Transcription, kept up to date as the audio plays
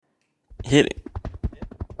Hit it.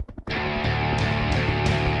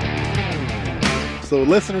 So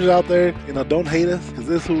listeners out there, don't hate us because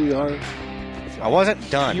this is who we are. I wasn't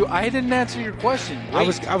done. I didn't answer your question. I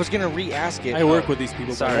was gonna re-ask it. I work with these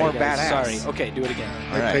people. Sorry, more guys. badass. Sorry. Okay, do it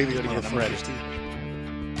again. All right. Pay these do it again. I'm ready.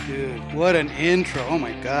 motherfuckers, too. Dude, what an intro. Oh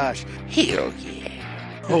my gosh. Hell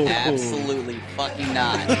yeah. Oh, Absolutely fucking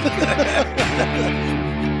not.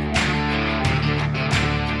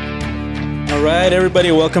 All right,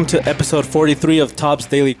 everybody, welcome to episode 43 of Top's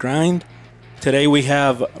Daily Grind. Today we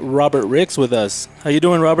have Robert Ricks with us. How you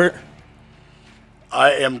doing, Robert?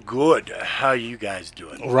 I am good. How you guys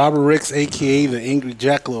doing? Robert Ricks, a.k.a. the Angry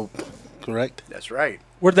Jackalope, correct? That's right.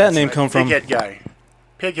 Where'd that That's name right. come from? Pighead guy.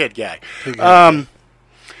 Pighead guy. Pighead.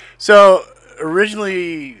 So,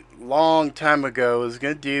 originally, long time ago, I was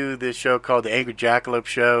going to do this show called The Angry Jackalope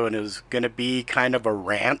Show, and it was going to be kind of a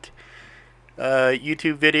rant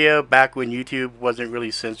YouTube video back when YouTube wasn't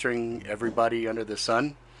really censoring everybody under the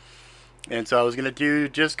sun. And so I was going to do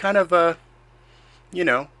just kind of a,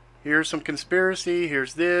 here's some conspiracy,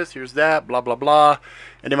 here's this, here's that, blah, blah, blah.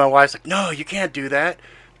 And then my wife's like, no, you can't do that.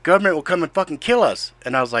 Government will come and fucking kill us.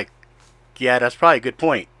 And I was like, yeah, that's probably a good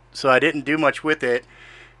point. So I didn't do much with it.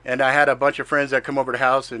 And I had a bunch of friends that come over to the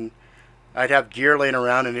house, and I'd have gear laying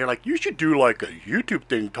around, and they're like, you should do like a YouTube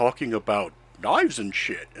thing talking about knives and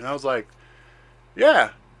shit. And I was like, yeah,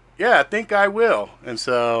 I think I will. And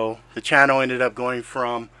so the channel ended up going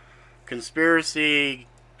from conspiracy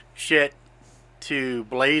shit to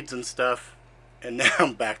blades and stuff, and now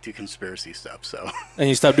I'm back to conspiracy stuff. So And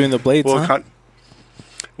you stopped doing the blades, huh?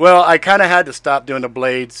 Well, I kind of had to stop doing the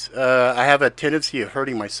blades. I have a tendency of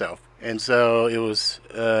hurting myself, and so it was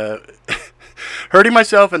hurting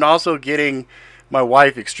myself and also getting my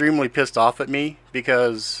wife extremely pissed off at me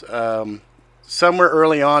because somewhere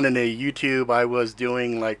early on in the YouTube I was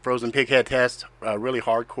doing like frozen pig head tests, really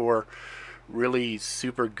hardcore, really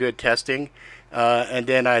super good testing. And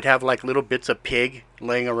then I'd have like little bits of pig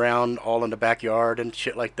laying around all in the backyard and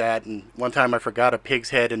shit like that. And one time I forgot a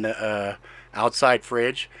pig's head in the outside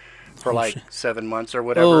fridge for 7 months or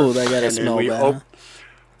whatever. Oh, that gotta And then smell we bad.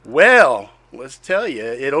 Well, let's tell you,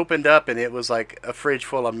 it opened up and it was like a fridge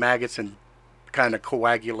full of maggots and kind of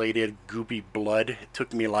coagulated, goopy blood. It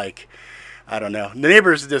took me I don't know. The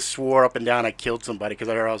neighbors just swore up and down I killed somebody because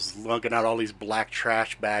I was lunking out all these black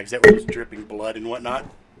trash bags that were just dripping blood and whatnot.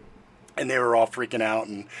 And they were all freaking out.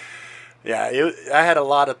 And yeah, I had a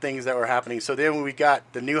lot of things that were happening. So then when we got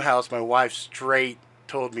the new house, my wife straight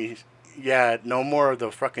told me, yeah, no more of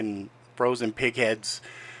the fucking frozen pig heads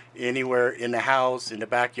anywhere in the house, in the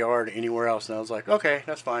backyard, anywhere else. And I was like, okay,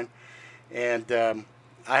 that's fine. And I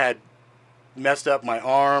had messed up my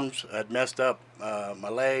arms, I'd messed up my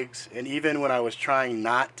legs, and even when I was trying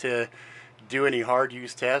not to do any hard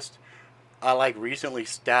use tests, I recently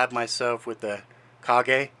stabbed myself with the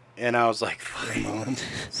Kage, and I was like,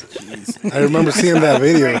 I remember seeing that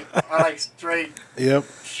video. I straight Yep.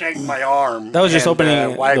 shanked my arm. That was just and,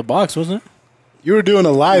 opening the box, wasn't it? You were doing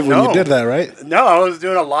a live when you No. did that, right? No, I was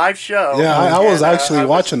doing a live show. Yeah, I was and, actually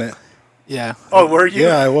watching it. Yeah. Oh, were you?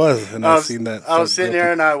 Yeah, I was, and I seen that. I was sitting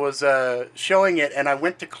there and I was showing it, and I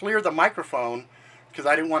went to clear the microphone because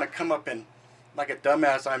I didn't want to come up and like a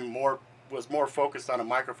dumbass. Was more focused on a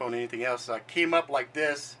microphone than anything else. So I came up like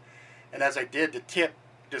this, and as I did, the tip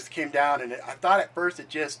just came down, and I thought at first it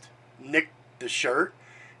just nicked the shirt.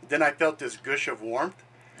 Then I felt this gush of warmth,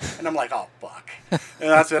 and I'm like, oh fuck!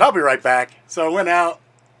 And I said, I'll be right back. So I went out,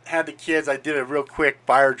 had the kids. I did a real quick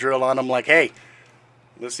fire drill on them, like, hey,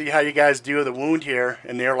 let's see how you guys do with the wound here.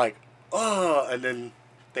 And they're like, oh, and then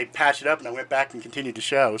they patched it up, and I went back and continued the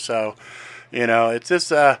show. So, it's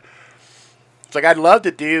just, it's like I'd love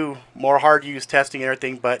to do more hard use testing and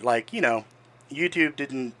everything, but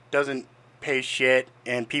YouTube doesn't pay shit,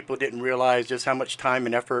 and people didn't realize just how much time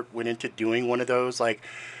and effort went into doing one of those. Like,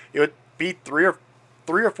 it would be 3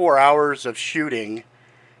 or 4 hours of shooting,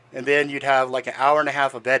 and then you'd have like an hour and a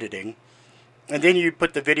half of editing. And then you'd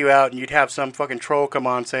put the video out and you'd have some fucking troll come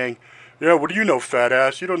on saying, yeah, what do you know, fat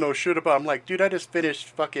ass? You don't know shit about. I'm like, dude, I just finished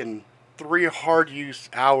fucking 3 hard use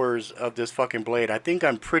hours of this fucking blade. I think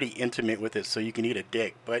I'm pretty intimate with it, so you can eat a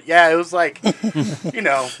dick. But yeah, it was like,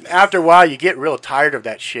 after a while you get real tired of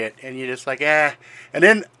that shit and you're just like, eh. And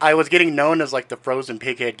then I was getting known as like the frozen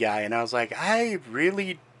pighead guy, and I was like, I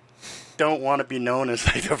really don't want to be known as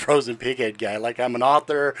like the frozen pighead guy. Like, I'm an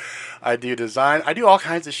author, I do design, I do all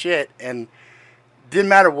kinds of shit, and didn't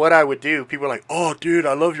matter what I would do. People were like, oh, dude,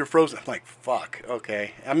 I love your frozen. I'm like, fuck,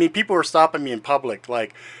 okay. I mean, people were stopping me in public,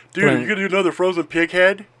 like, dude, are you going to do another frozen pig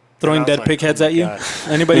head? Throwing dead pig heads at you?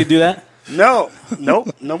 Anybody do that? No,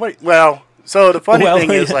 nope, nobody. Well, so the funny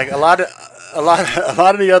thing is, like, a lot a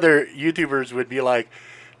lot of the other YouTubers would be like,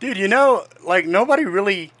 dude, like nobody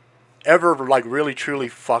really ever like really truly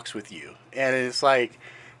fucks with you. And it's like,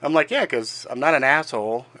 I'm like, yeah, because I'm not an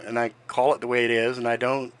asshole, and I call it the way it is, and I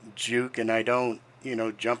don't juke, and I don't,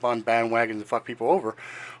 jump on bandwagons and fuck people over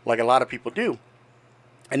like a lot of people do.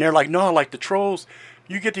 And they're like, no, like the trolls,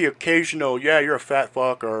 you get the occasional, yeah, you're a fat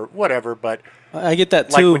fuck or whatever, but I get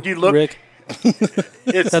that like too, when you look, Rick.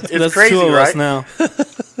 it's That's crazy, two of right? us now.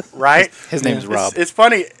 Right? His name's Rob. It's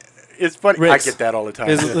funny. It's funny. Ricks. I get that all the time.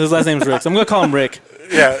 His last name's Rick. So I'm gonna call him Rick.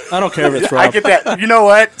 Yeah. I don't care if it's Rob. I get that. You know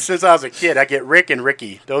what? Since I was a kid, I get Rick and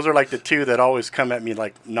Ricky. Those are like the two that always come at me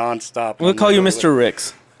like nonstop. I'm gonna call you Mr.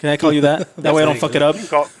 Ricks. Can I call you that? That way I don't fuck it up.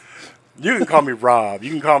 You can call me Rob.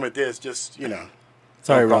 You can call me this. Just Sorry,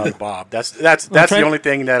 don't call me Rob. Bob. That's the only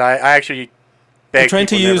thing that I actually beg I'm trying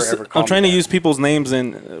to people use. never ever call I'm trying me to that. use people's names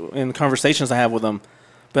in conversations I have with them,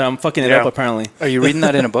 but I'm fucking it Yeah. up apparently. Are you reading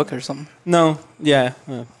that in a book or something? No, yeah.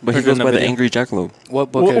 But he heard it goes in a by the video. Angry Jackalope.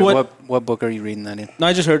 What book? What- What book are you reading that in? No,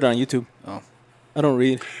 I just heard it on YouTube. Oh. I don't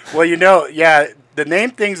read. Well, yeah, the name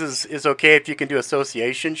things is okay if you can do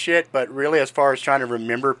association shit, but really as far as trying to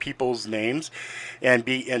remember people's names and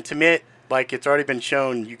be intimate, like it's already been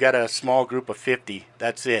shown, you got a small group of 50.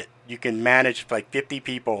 That's it. You can manage like 50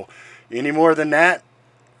 people. Any more than that,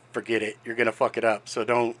 forget it. You're going to fuck it up. So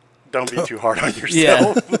don't be too hard on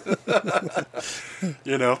yourself. I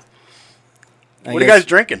What are you guess- guys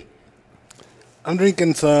drinking? I'm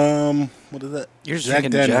drinking some. What is that? You're just Jack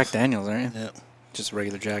drinking Daniels. Jack Daniels, aren't you? Yeah. Just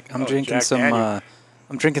regular Jack. I'm Oh, drinking Jack some. Daniels.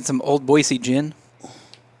 I'm drinking some Old Boise gin.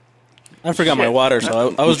 I forgot my Shit. water,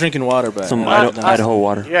 so I was drinking water, but Some I- Idaho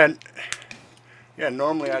water. Yeah.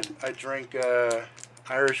 Normally I drink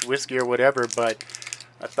Irish whiskey or whatever, but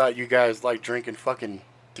I thought you guys like drinking fucking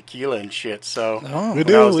tequila and shit. So Oh, We when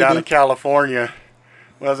do. I was we down do. in California,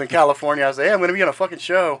 I was like, hey, I'm gonna be on a fucking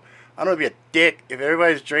show. I'm gonna be a dick. If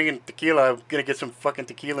everybody's drinking tequila, I'm gonna get some fucking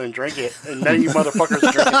tequila and drink it. And none of you motherfuckers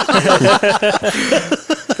are drinking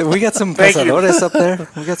tequila. we got some Thank you. pasadores up there.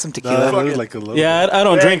 We got some No, tequila. it was like a little. yeah, I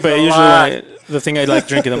don't drink, Thanks but a usually lot. the thing I like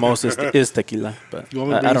drinking the most is tequila. But You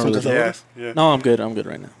want me to I bring don't some really. Casamigos? Yeah. No, I'm good. I'm good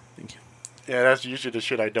right now. Thank you. Yeah, that's usually the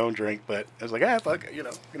shit I don't drink. But I was like, fuck, I'm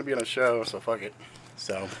gonna be on a show, so fuck it.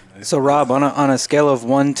 So So Rob, on a scale of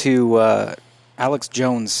 1 to Alex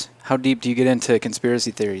Jones, how deep do you get into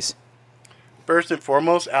conspiracy theories? first and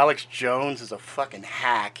foremost, Alex Jones is a fucking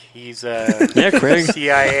hack. He's a Yeah, Craig.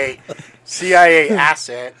 CIA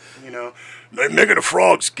asset. They're making the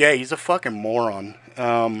frogs gay. He's a fucking moron.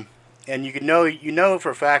 And you know for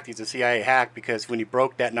a fact he's a CIA hack because when he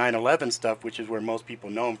broke that 9/11 stuff, which is where most people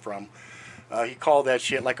know him from, he called that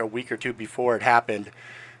shit like a week or two before it happened,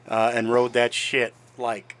 and rode that shit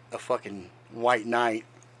like a fucking white knight.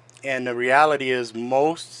 And the reality is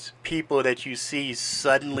most people that you see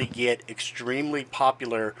suddenly get extremely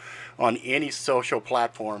popular on any social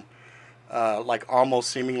platform, like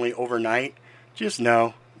almost seemingly overnight, just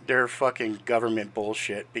know they're fucking government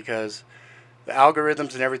bullshit because the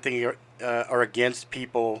algorithms and everything are against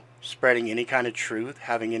people spreading any kind of truth,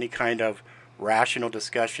 having any kind of rational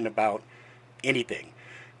discussion about anything.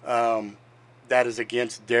 That is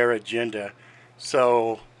against their agenda.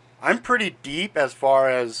 So I'm pretty deep as far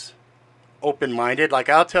as open-minded. Like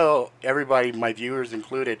I'll tell everybody, my viewers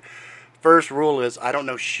included, first rule is I don't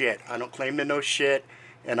know shit. I don't claim to know shit,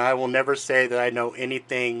 and I will never say that I know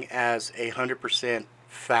anything as 100%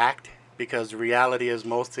 fact because the reality is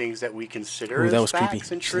most things that we consider Ooh, that as was facts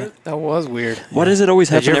creepy. and truth. That was weird. Why does it always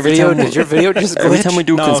Did happen your every video? time? Did your video just Every glitch? time we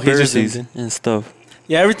do No, he just conspiracies didn't. and stuff.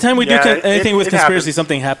 Yeah, every time we do Yeah, anything with it conspiracy, happens.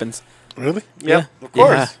 something happens. Really? Yep, Yeah. of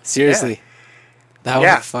course. Yeah, seriously. That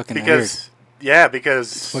was fucking because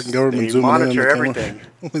Fucking government they zooming in on monitor the camera.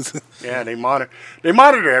 everything. Yeah, they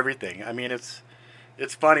monitor everything. I mean, it's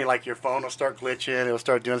funny. Like your phone will start glitching, it'll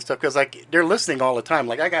start doing stuff because like they're listening all the time.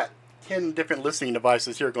 Like I got 10 different listening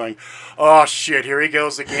devices here going, oh shit, here he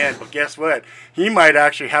goes again. But guess what? He might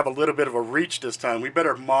actually have a little bit of a reach this time. We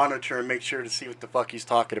better monitor and make sure to see what the fuck he's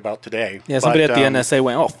talking about today. Yeah, somebody But, at the NSA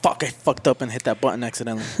went, "Oh fuck, I fucked up and hit that button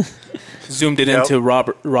accidentally." Zoomed it Yep. into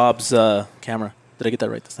Rob's camera. Did I get that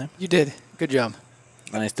right this time? You did. Good job.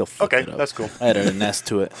 And I still fucked Okay, it up. that's cool. I added an S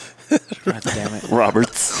to it. God damn it.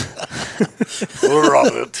 Roberts.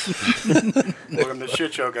 Robert. Welcome to the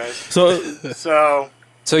shit show, guys. So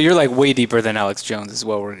So you're like way deeper than Alex Jones is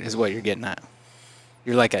what you're getting at.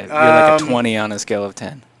 You're like a 20 on a scale of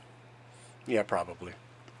 10. Yeah, probably.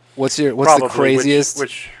 What's the Probably, craziest?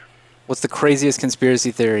 Which What's the craziest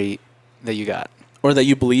conspiracy theory that you got? or that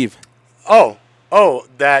you believe. Oh,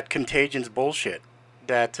 that Contagion's bullshit.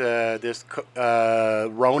 That this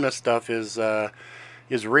Rona stuff is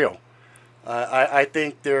real. I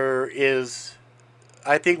think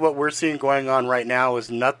I think what we're seeing going on right now is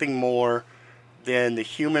nothing more than the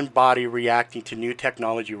human body reacting to new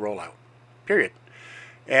technology rollout. Period.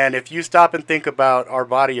 And if you stop and think about our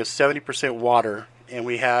body is 70% water, and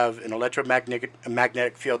we have an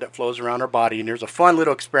electromagnetic field that flows around our body, and there's a fun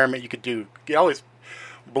little experiment you could do. It always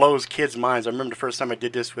blows kids' minds. I remember the first time I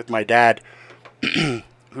did this with my dad,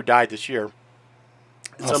 who died this year.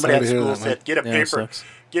 And somebody at school said, get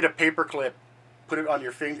a paper clip, put it on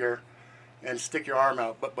your finger, and stick your arm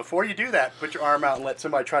out. But before you do that, put your arm out and let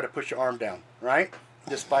somebody try to push your arm down, right?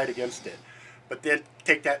 Just fight against it. But then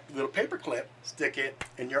take that little paper clip, stick it,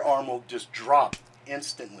 and your arm will just drop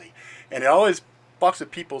instantly. And it always fucks with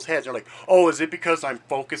people's heads. They're like, oh, is it because I'm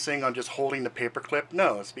focusing on just holding the paper clip?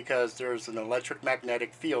 No, it's because there's an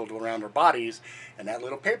electromagnetic field around our bodies, and that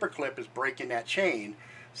little paper clip is breaking that chain,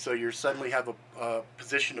 so you suddenly have a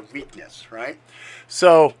position of weakness, right?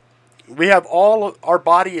 So we have our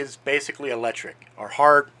body is basically electric. Our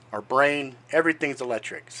heart, our brain, everything's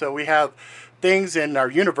electric. So we have things in our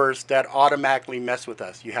universe that automatically mess with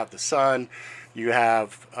us. You have the sun, you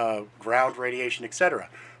have ground radiation, etc.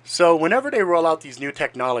 So whenever they roll out these new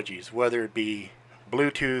technologies, whether it be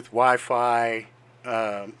Bluetooth, Wi-Fi,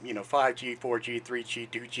 5G, 4G, 3G,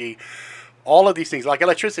 2G, all of these things, like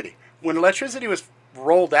electricity. When electricity was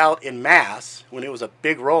rolled out in mass, when it was a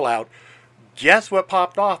big rollout, guess what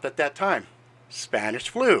popped off at that time? Spanish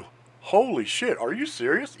flu. Holy shit, are you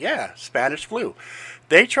serious? Yeah, Spanish flu.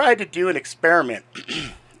 They tried to do an experiment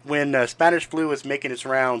when Spanish flu was making its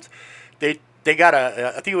rounds. They got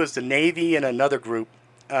I think it was the Navy and another group.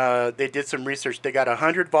 They did some research. They got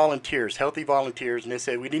 100 volunteers, healthy volunteers, and they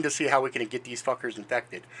said, we need to see how we can get these fuckers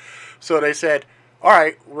infected. So they said, all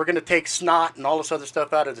right, we're going to take snot and all this other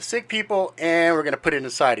stuff out of the sick people, and we're going to put it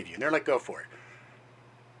inside of you. And they're like, go for it.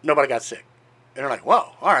 Nobody got sick. And they're like,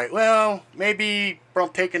 whoa, all right, well, maybe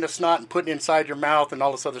from taking the snot and putting it inside your mouth and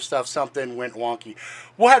all this other stuff, something went wonky.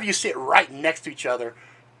 We'll have you sit right next to each other,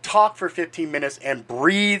 talk for 15 minutes, and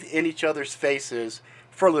breathe in each other's faces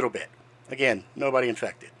for a little bit. Again, nobody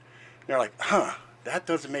infected. And they're like, that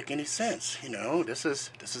doesn't make any sense. This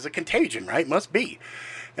is a contagion, right? Must be.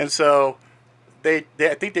 And so I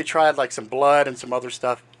think they tried like some blood and some other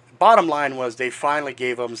stuff. Bottom line was they finally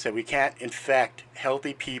gave up and said, we can't infect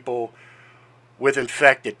healthy people with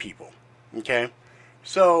infected people. Okay?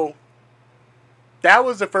 So that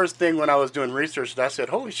was the first thing when I was doing research that I said,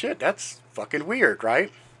 holy shit, that's fucking weird, right?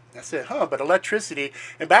 I said, but electricity,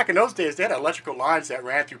 and back in those days, they had electrical lines that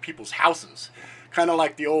ran through people's houses. Kind of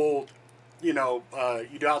like the old, you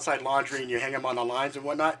do outside laundry and you hang them on the lines and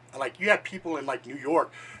whatnot. Like, you had people in, like, New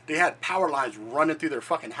York, they had power lines running through their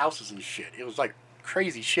fucking houses and shit. It was, like,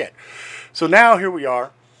 crazy shit. So now, here we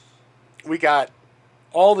are. We got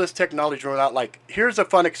all this technology rolling out. Like, here's a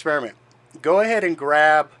fun experiment. Go ahead and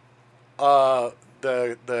grab the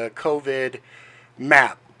COVID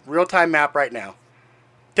map, real-time map right now.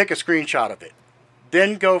 Take a screenshot of it.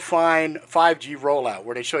 Then go find 5G rollout,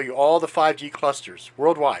 where they show you all the 5G clusters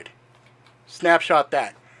worldwide. Snapshot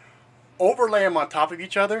that. Overlay them on top of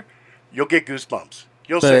each other, you'll get goosebumps.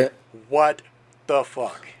 You'll say, what the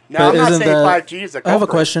fuck? Now, I'm not saying 5G is a culprit. I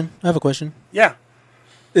have a question. Yeah.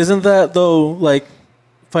 Isn't that, though, like,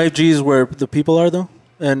 5G is where the people are, though?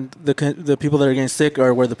 And the people that are getting sick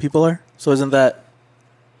are where the people are? So isn't that...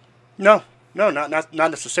 No, not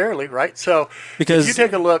necessarily, right? So because if you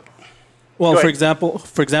take a look. Well, for example,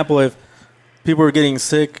 if people are getting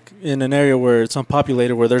sick in an area where it's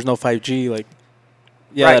unpopulated, where there's no 5G, like,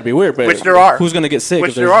 yeah, right. That'd be weird. But which there are. Who's going to get sick?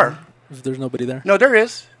 Which there are. If there's nobody there. No, there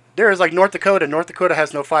is. There is, like North Dakota. North Dakota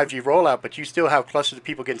has no 5G rollout, but you still have clusters of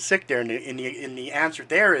people getting sick there. And the answer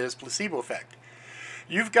there is placebo effect.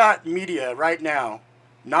 You've got media right now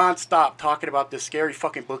non-stop talking about this scary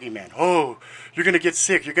fucking boogeyman. Oh, you're going to get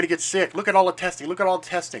sick. You're going to get sick. Look at all the testing.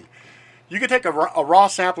 You could take a raw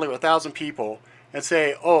sampling of 1,000 people and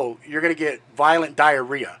say, oh, you're going to get violent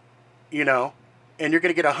diarrhea, and you're going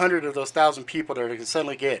to get 100 of those 1,000 people that are going to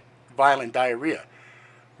suddenly get violent diarrhea.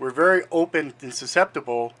 We're very open and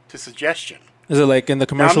susceptible to suggestion. Is it like in the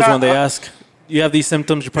commercials when they ask, you have these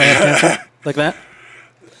symptoms, you probably have cancer? Like that?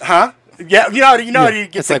 Huh? Yeah, you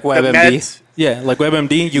get it's like WebMD. Yeah, like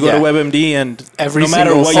WebMD. You go to WebMD and no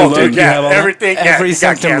matter what you look, you have all everything. Every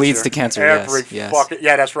symptom leads to cancer. Yes.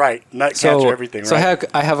 Yeah, that's right. Cancer, everything. So right?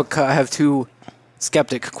 I have two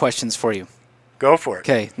skeptic questions for you. Go for it.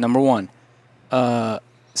 Okay, number one.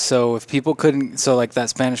 So if people couldn't, so like that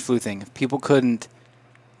Spanish flu thing, if people couldn't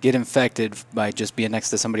get infected by just being next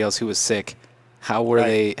to somebody else who was sick, how were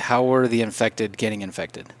the infected getting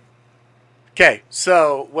infected? Okay,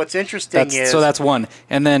 so what's interesting is that's one,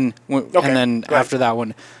 and then go ahead. after that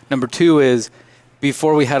one, number 2 is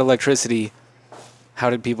before we had electricity, how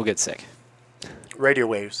did people get sick? radio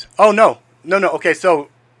waves. Oh no. Okay, so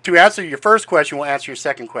to answer your first question, we'll answer your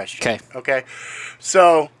second question. Okay. Okay.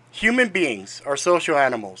 So human beings are social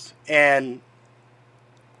animals, and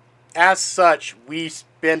as such, we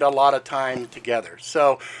spend a lot of time together.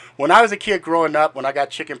 So when I was a kid growing up, when I got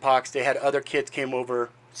chicken pox, they had other kids came over,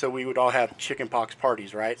 so we would all have chicken pox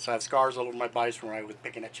parties, right? So I have scars all over my body from where I was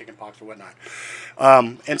picking at chicken pox or whatnot.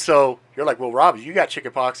 And so you're like, well, Rob, you got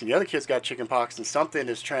chicken pox, and the other kids got chicken pox, and something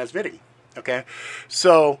is transmitting. Okay,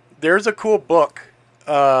 so there's a cool book,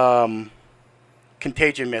 Contagion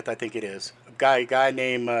Myth, I think it is. A guy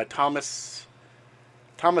named Thomas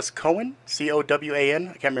Cowan, Cowan.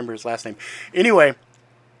 I can't remember his last name. Anyway,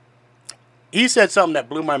 he said something that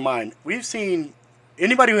blew my mind. We've seen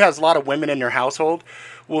anybody who has a lot of women in their household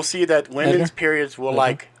will see that women's periods will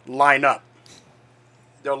like line up.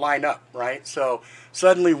 They'll line up, right? So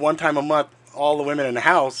suddenly, one time a month, all the women in the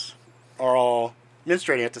house are all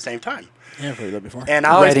menstruating at the same time. Yeah, I've heard that before. And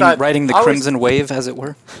I always riding the crimson wave, as it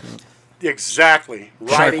were. Exactly,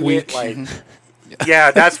 riding Week. it like.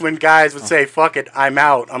 Yeah, that's when guys would say, "Fuck it, I'm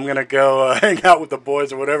out. I'm gonna go hang out with the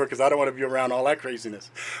boys or whatever because I don't want to be around all that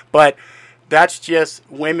craziness." But that's just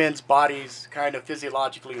women's bodies kind of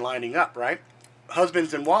physiologically lining up, right?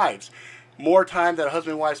 Husbands and wives. More time that a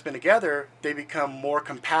husband and wife spend together, they become more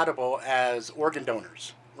compatible as organ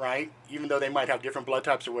donors, right? Even though they might have different blood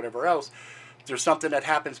types or whatever else, there's something that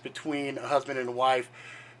happens between a husband and a wife.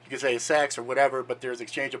 You could say sex or whatever, but there's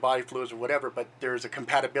exchange of body fluids or whatever, but there's a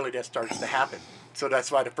compatibility that starts to happen. So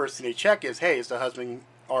that's why the first thing they check is, hey, is the husband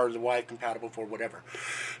or the wife compatible for whatever?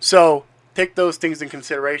 So take those things in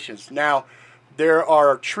considerations. Now, there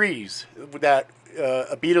are trees that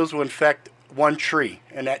beetles will infect one tree,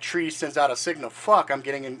 and that tree sends out a signal. Fuck! I'm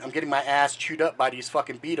getting my ass chewed up by these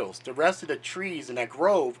fucking beetles. The rest of the trees in that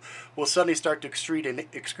grove will suddenly start to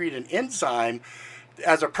excrete an enzyme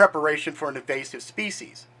as a preparation for an invasive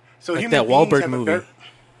species. So like human that beings Wahlberg have movie,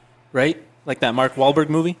 right? Like that Mark Wahlberg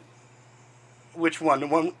movie. Which one?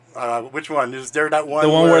 Which one is there? That one?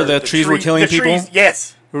 The one where the trees were killing people.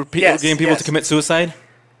 Yes. Getting people to commit suicide.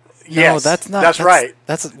 Yes, no, that's not. That's right.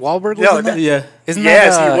 That's Wahlberg. No, Was in that? Yeah. Isn't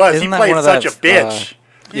yes, that, he was. He isn't that played one of such a that, bitch.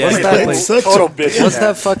 Yes, he he played such total a- bitch. What's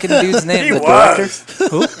that fucking dude's name? He the was. director?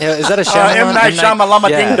 Who? Yeah, is that a Shyamalan? M. Night Shyamalan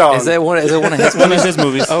yeah. Ding Dong. Is it one of his One of his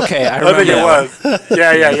movies. Okay, I I remember think it that one. was.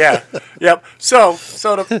 Yeah. Yep. So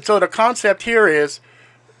the concept here is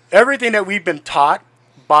everything that we've been taught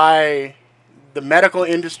by the medical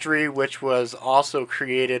industry, which was also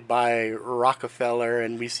created by Rockefeller,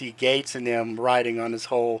 and we see Gates and them riding on this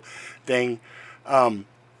whole thing. All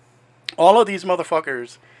of these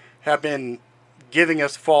motherfuckers have been giving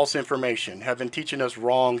us false information, have been teaching us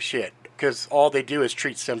wrong shit, because all they do is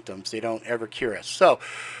treat symptoms. They don't ever cure us. So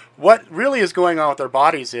what really is going on with our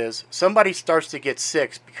bodies is somebody starts to get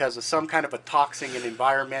sick because of some kind of a toxin in the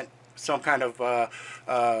environment, some kind of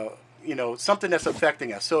something that's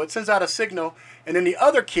affecting us. So it sends out a signal, and then the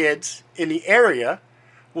other kids in the area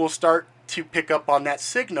will start to pick up on that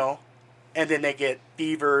signal, and then they get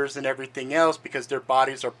fevers and everything else because their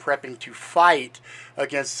bodies are prepping to fight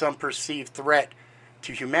against some perceived threat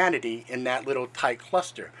to humanity in that little tight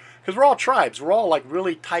cluster. Because we're all tribes. We're all like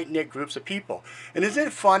really tight-knit groups of people. And isn't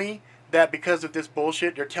it funny that because of this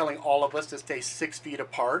bullshit, they're telling all of us to stay 6 feet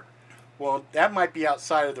apart? Well, that might be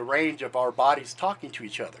outside of the range of our bodies talking to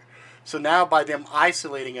each other. So now by them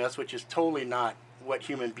isolating us, which is totally not what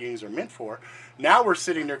human beings are meant for, now we're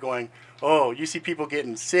sitting there going, oh, you see people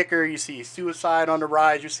getting sicker, you see suicide on the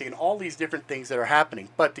rise, you're seeing all these different things that are happening.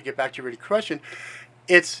 But to get back to your question,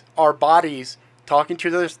 it's our bodies talking to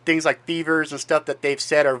those things like fevers and stuff that they've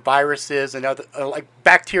said are viruses and other, like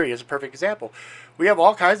bacteria is a perfect example. We have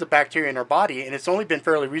all kinds of bacteria in our body, and it's only been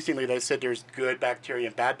fairly recently that they said there's good bacteria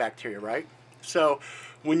and bad bacteria, right? So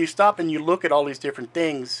when you stop and you look at all these different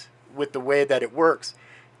things with the way that it works,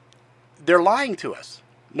 they're lying to us.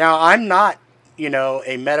 Now, I'm not,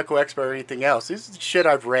 a medical expert or anything else. This is shit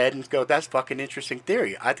I've read and go, that's fucking interesting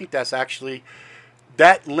theory. I think that's actually,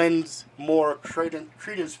 that lends more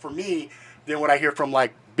credence for me than what I hear from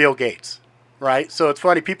like Bill Gates, right? So it's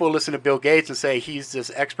funny, people listen to Bill Gates and say he's this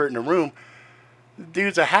expert in the room.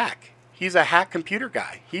 Dude's a hack. He's a hack computer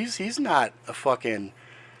guy. He's not a fucking,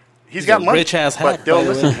 he's got money. Rich ass hack. But they'll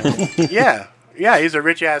listen to him. Yeah, he's a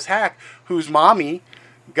rich ass hack whose mommy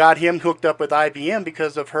got him hooked up with IBM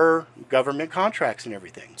because of her government contracts and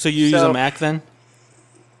everything. So you use a Mac then?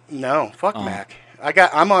 No, fuck Mac.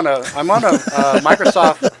 I'm on a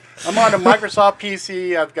Microsoft I'm on a Microsoft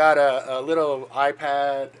PC. I've got a little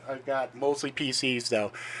iPad. I've got mostly PCs,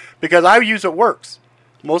 though. Because I use it works.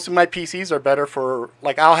 Most of my PCs are better for,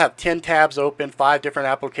 like, I'll have 10 tabs open, 5 different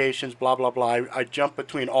applications, blah, blah, blah. I jump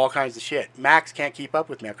between all kinds of shit. Macs can't keep up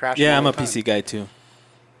with me. I crash. Yeah, I'm all a the time. PC guy, too.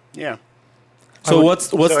 Yeah. So what's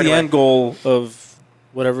the anyway. end goal of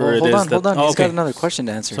whatever it is? Hold on. Oh, He's okay. got another question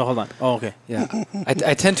to answer. So hold on. Oh, okay. Yeah.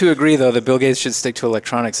 I tend to agree, though, that Bill Gates should stick to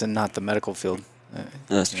electronics and not the medical field.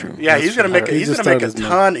 That's true. Yeah, he's gonna make He he's just gonna make a started his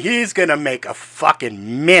ton. He's gonna make a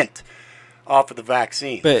fucking mint off of the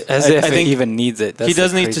vaccine. But As I if think it even needs it. That's he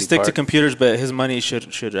does the need to crazy stick to part. computers, but his money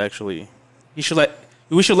should actually we should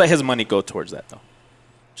let his money go towards that though.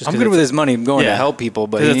 Just I'm 'cause good with it's- his money going Yeah. to help people,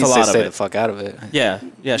 but 'Cause he it's a needs to lot of stay it. the fuck out of it. Yeah,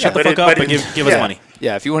 shut but the fuck up and it- give us yeah. money.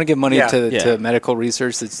 Yeah, if you want to give money Yeah. to medical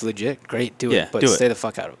research that's legit, great, do Yeah, it. But do it. stay the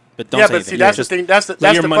fuck out of it. But don't yeah, say but anything. see, that's the Just thing. That's the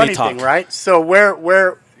let your money funny talk. thing, right? So where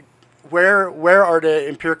are the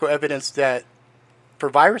empirical evidence that for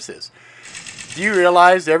viruses? Do you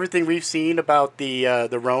realize everything we've seen about the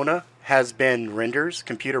Rona has been renders,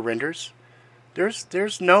 computer renders?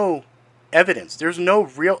 There's no evidence. There's no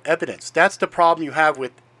real evidence. That's the problem you have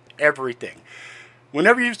with everything.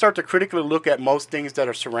 Whenever you start to critically look at most things that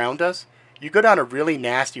are surround us, you go down a really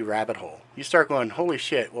nasty rabbit hole. You start going, holy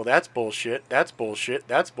shit, well, that's bullshit, that's bullshit,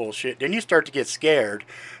 that's bullshit. Then you start to get scared,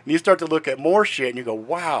 and you start to look at more shit, and you go,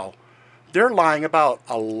 wow, they're lying about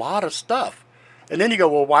a lot of stuff. And then you go,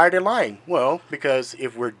 well, why are they lying? Well, because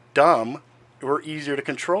if we're dumb, we're easier to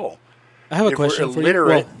control. I have a If question we're for you.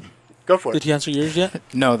 illiterate, Well, go for did it. he answer yours yet?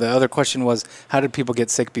 No, the other question was, how did people get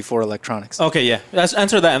sick before electronics? Okay, yeah. Let's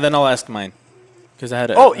answer that, and then I'll ask mine. Because I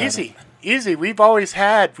had. Easy. We've always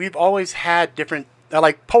had different,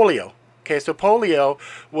 like polio. Okay, so polio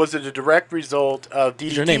was a direct result of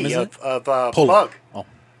DDT, your name, isn't it? of Polo.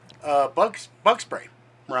 bug spray,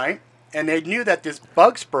 right? And they knew that this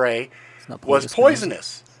bug spray not was poisonous.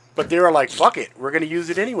 poisonous, but they were like, "Fuck it, we're going to use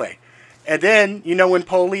it anyway." And then when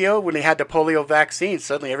they had the polio vaccine,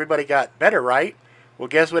 suddenly everybody got better, right? Well,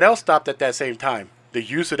 guess what else stopped at that same time? The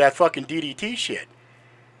use of that fucking DDT shit.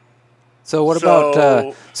 So what So-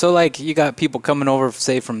 about so like you got people coming over,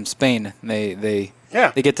 say from Spain? They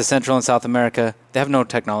Yeah. get to Central and South America. They have no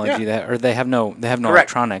technology Yeah. that, or they have no Correct.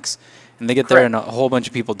 electronics, and they get there Correct. and a whole bunch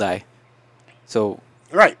of people die. So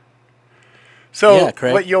Right. So Yeah,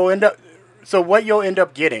 correct. what you'll end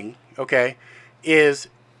up getting, okay, is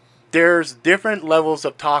there's different levels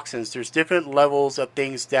of toxins. There's different levels of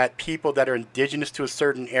things that people that are indigenous to a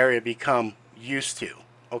certain area become used to.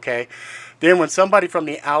 Okay. Then when somebody from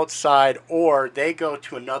the outside or they go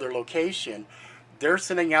to another location, they're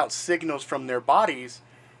sending out signals from their bodies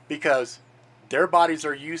because their bodies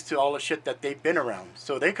are used to all the shit that they've been around.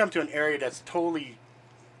 So they come to an area that's totally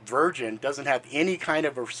virgin, doesn't have any kind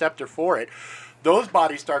of receptor for it. Those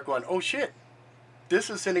bodies start going, oh shit, this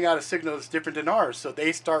is sending out a signal that's different than ours. So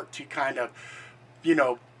they start to kind of,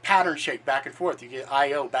 pattern shape back and forth. You get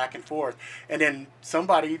IO back and forth. And then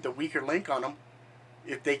somebody, the weaker link on them,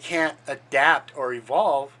 if they can't adapt or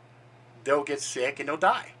evolve, they'll get sick and they'll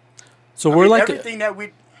die. So I we're mean, like. everything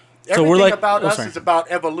about oh, us sorry. is about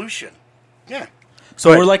evolution. Yeah. So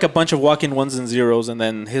Go we're ahead. like a bunch of walking ones and zeros, and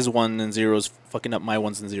then his one and zeros fucking up my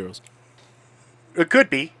ones and zeros. It could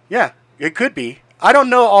be. Yeah, it could be. I don't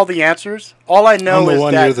know all the answers. All I know I'm the is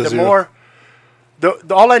one, that you're the the zero. more...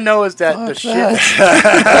 all I know is that the Fuck shit...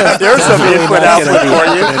 that. There's some input output for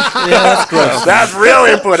you. Yeah, that's gross. That's real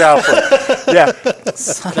input output. Yeah.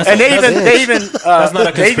 And they even... That's not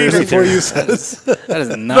a they've conspiracy even- theory. that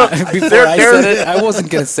is not. Before there- I there- said it, I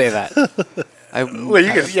wasn't gonna say that. Well, we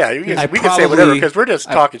can say whatever probably- because we're just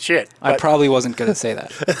talking shit. I but probably wasn't gonna say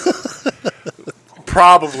that.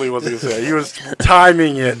 probably wasn't going to say. He was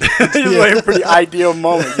timing it. He was waiting for the ideal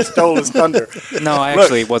moment. He stole his thunder. No, I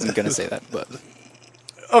actually wasn't gonna say that. But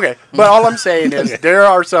Okay, but all I'm saying is there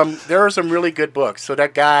are some really good books. So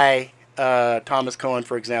that guy Thomas Cohen,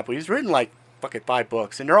 for example, he's written like fucking 5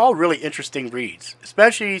 books, and they're all really interesting reads,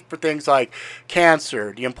 especially for things like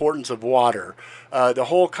cancer, the importance of water, the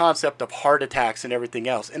whole concept of heart attacks and everything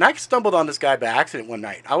else. And I stumbled on this guy by accident one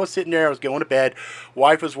night. I was sitting there, I was going to bed,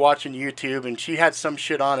 wife was watching YouTube, and she had some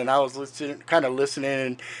shit on, and I was listening,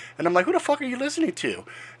 and I'm like, who the fuck are you listening to?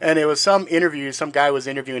 And it was some interview, some guy was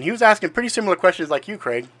interviewing. He was asking pretty similar questions like you,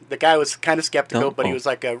 Craig. The guy was kind of skeptical, but he was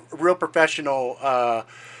like a real professional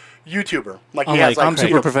YouTuber. Like he Unlike- has like I'm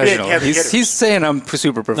super professional. big, heavy hitters. He's saying I'm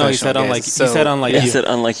super professional. No, he said guys. unlike. So- he said unlike He you. said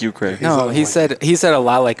unlike you, Craig. No, he said a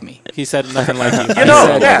lot like me. He said nothing like you. You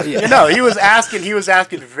know, said- yeah. He was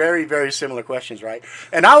asking very, very similar questions, right?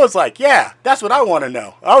 And I was like, yeah, that's what I want to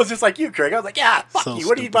know. I was just like you, Craig. I was like, yeah, fuck So you.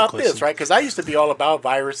 What are you stupid about question. this, right? Because I used to be all about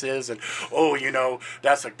viruses and,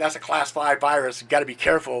 that's a class 5 virus. You got to be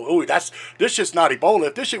careful. Oh, this shit's not Ebola.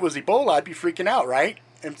 If this shit was Ebola, I'd be freaking out, right?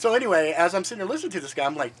 And so anyway, as I'm sitting there listening to this guy,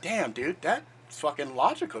 I'm like, damn, dude, that's fucking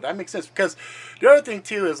logical. That makes sense. Because the other thing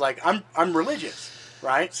too is like I'm religious,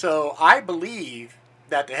 right? So I believe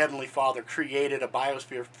that the Heavenly Father created a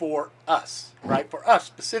biosphere for us, right? For us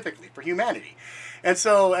specifically, for humanity. And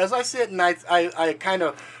so as I sit and I kind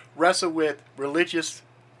of wrestle with religious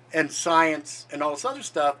and science and all this other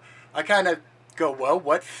stuff, I kind of go, well,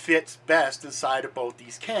 what fits best inside of both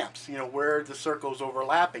these camps? Where are the circles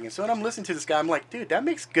overlapping? And so when I'm listening to this guy, I'm like, dude, that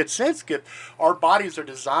makes good sense. Our bodies are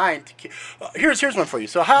designed to... Here's one for you.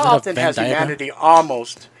 So how Is that a often Venn has diagram? humanity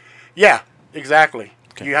almost... Yeah, exactly.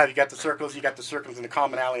 Okay. You got the circles in the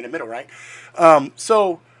commonality in the middle, right?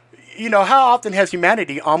 So how often has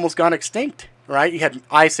humanity almost gone extinct, right? You had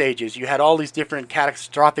ice ages. You had all these different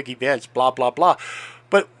catastrophic events, blah, blah, blah.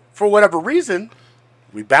 But for whatever reason,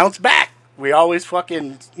 we bounce back. We always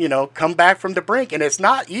fucking, come back from the brink. And it's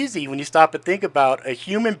not easy when you stop and think about a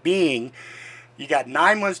human being. You got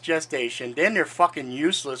 9 months gestation. Then they're fucking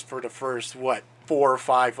useless for the first, 4 or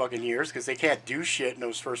 5 fucking years because they can't do shit in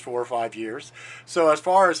those first 4 or 5 years. So as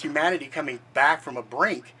far as humanity coming back from a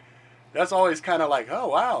brink, that's always kind of like, oh,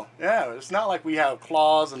 wow. Yeah, it's not like we have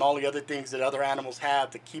claws and all the other things that other animals have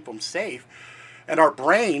to keep them safe. And our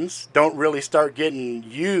brains don't really start getting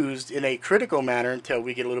used in a critical manner until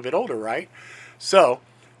we get a little bit older, right? So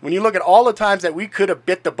when you look at all the times that we could have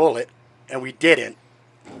bit the bullet and we didn't,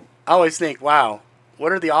 I always think, wow,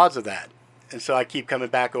 what are the odds of that? And so I keep coming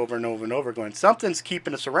back over and over and over going, something's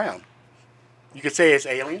keeping us around. You could say it's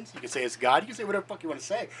aliens. You could say it's God. You can say whatever the fuck you want to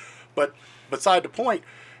say. But beside the point,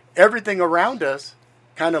 everything around us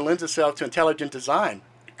kind of lends itself to intelligent design.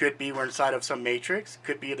 Could be we're inside of some matrix.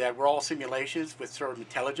 Could be that we're all simulations with sort of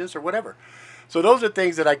intelligence or whatever. So those are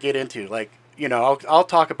things that I get into. Like, I'll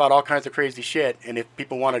talk about all kinds of crazy shit. And if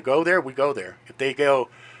people want to go there, we go there. If they go,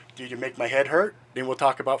 dude, you make my head hurt, then we'll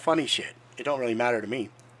talk about funny shit. It don't really matter to me.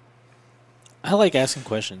 I like asking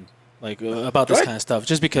questions about this Good. kind of stuff,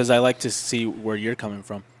 just because I like to see where you're coming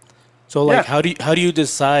from. So, Yeah. how do you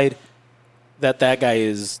decide that guy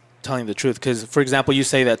is telling the truth? Because, for example, you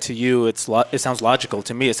say that to you, it sounds logical.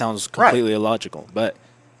 To me, it sounds completely illogical. But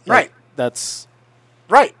Right. that's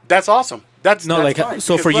Right. That's awesome. That's no, fine.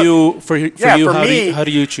 so Because for look, you, Yeah, for how me- how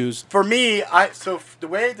do you choose? For me, the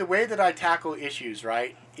way that I tackle issues,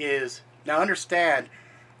 right, is now understand.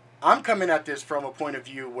 I'm coming at this from a point of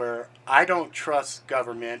view where I don't trust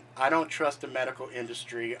government. I don't trust the medical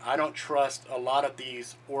industry. I don't trust a lot of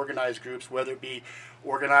these organized groups, whether it be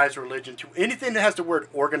organized religion, to anything that has the word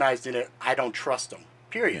organized in it. I don't trust them.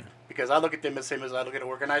 Period. Because I look at them the same as I look at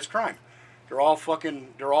organized crime. They're all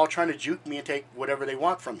trying to juke me and take whatever they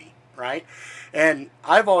want from me, right? And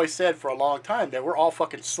I've always said for a long time that we're all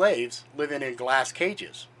fucking slaves living in glass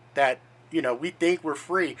cages. That, we think we're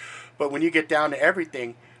free, but when you get down to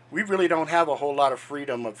everything, we really don't have a whole lot of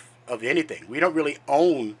freedom of anything. We don't really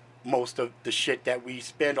own most of the shit that we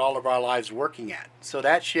spend all of our lives working at. So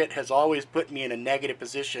that shit has always put me in a negative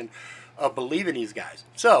position of believing these guys.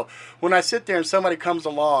 So when I sit there and somebody comes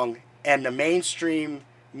along and the mainstream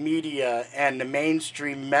media and the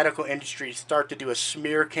mainstream medical industry start to do a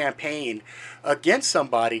smear campaign against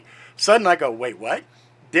somebody, suddenly I go, wait, what?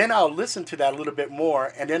 Then I'll listen to that a little bit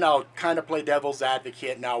more, and then I'll kind of play devil's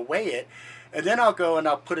advocate and I'll weigh it. And then I'll go and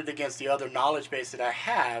I'll put it against the other knowledge base that I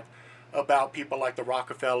have about people like the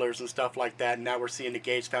Rockefellers and stuff like that. And now we're seeing the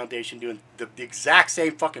Gates Foundation doing the exact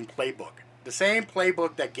same fucking playbook. The same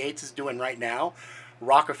playbook that Gates is doing right now,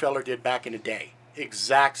 Rockefeller did back in the day.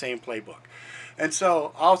 Exact same playbook. And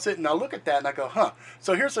so I'll sit and I'll look at that and I go, huh.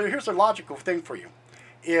 So here's a logical thing for you.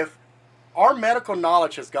 If our medical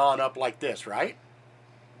knowledge has gone up like this, right?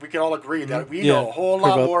 We can all agree that we know a whole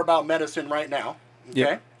lot more about medicine right now. Okay?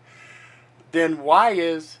 Yeah. Then why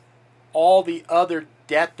is all the other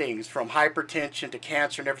death things from hypertension to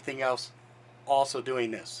cancer and everything else also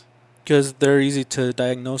doing this? Because they're easy to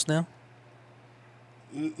diagnose now.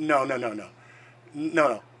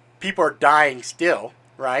 No. People are dying still,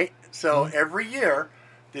 right? So every year,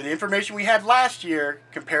 the information we had last year,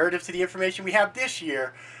 comparative to the information we have this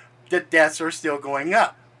year, the deaths are still going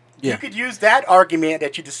up. Yeah. You could use that argument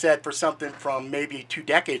that you just said for something from maybe 2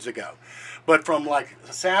 decades ago. But from like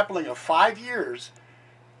a sampling of 5 years,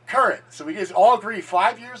 current, so we just all agree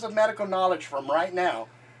 5 years of medical knowledge from right now,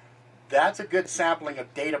 that's a good sampling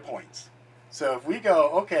of data points. So if we go,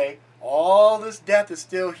 okay, all this death is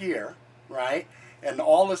still here, right? And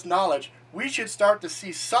all this knowledge, we should start to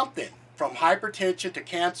see something from hypertension to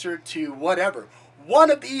cancer to whatever.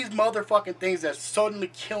 One of these motherfucking things that's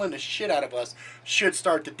suddenly killing the shit out of us should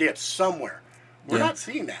start to dip somewhere. We're not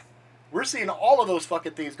seeing that. We're seeing all of those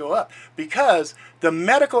fucking things go up because the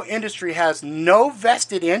medical industry has no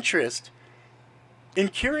vested interest in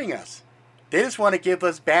curing us. They just want to give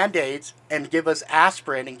us Band-Aids and give us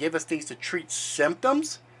aspirin and give us things to treat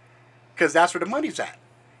symptoms because that's where the money's at,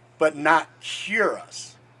 but not cure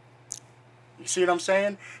us. You see what I'm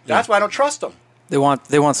saying? That's why I don't trust them. They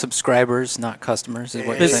want subscribers, not customers. Is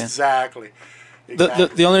what you're saying. Exactly.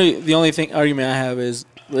 The only argument I have is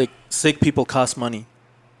like sick people cost money.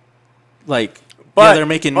 Like they're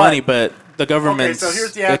making money, but the government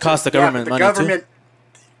it costs the government money too.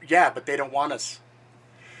 Yeah, but they don't want us.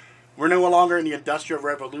 We're no longer in the industrial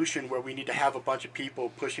revolution where we need to have a bunch of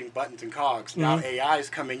people pushing buttons and cogs. Now AI is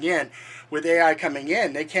coming in. With AI coming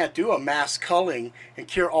in, they can't do a mass culling and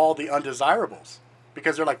cure all the undesirables.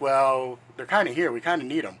 Because they're like, well, they're kind of here. We kind of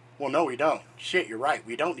need them. Well, no, we don't. Shit, you're right.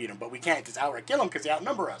 We don't need them. But we can't just outright kill them because they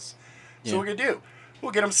outnumber us. So what we're going to do?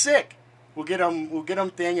 We'll get them sick. We'll get them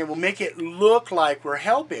thing, and we'll make it look like we're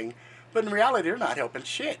helping. But in reality, they're not helping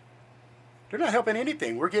shit. They're not helping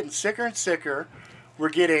anything. We're getting sicker and sicker. We're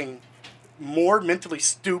getting more mentally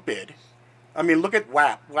stupid. I mean, look at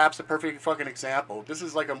WAP. WAP's a perfect fucking example. This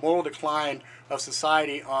is like a moral decline of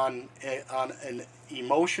society on an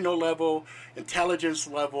emotional level, intelligence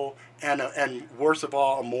level, and worst of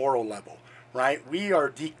all, a moral level. Right? We are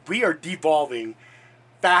devolving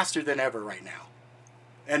faster than ever right now,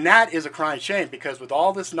 and that is a crying shame because with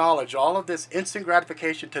all this knowledge, all of this instant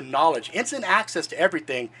gratification to knowledge, instant access to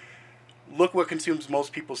everything, look what consumes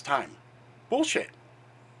most people's time. Bullshit.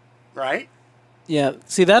 Right? Yeah,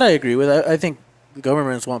 see, that I agree with. I think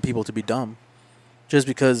governments want people to be dumb. Just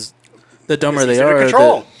because the dumber they are. Easier to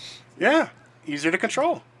control. Easier to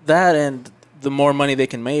control. That and the more money they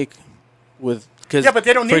can make with. But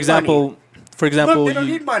they don't need money. For example, look, they don't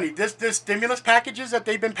need money. This stimulus packages that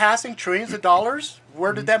they've been passing, trillions of dollars,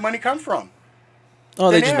 where did that money come from?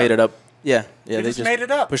 Oh, they just made it up. Yeah, they just made it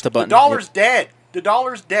up. Push the button. The dollar's dead. The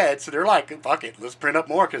dollar's dead, so they're like, fuck it, let's print up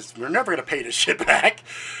more because we're never going to pay this shit back.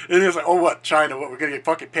 And it's like, oh, what, China, what, we're going to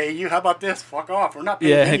fucking pay you? How about this? Fuck off. We're not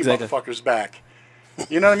paying any motherfuckers back.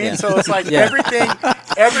 You know what I mean? So it's like everything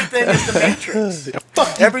is the Matrix.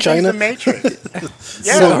 Fuck you, Everything's China. the Matrix.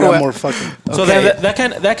 So more fucking. So then that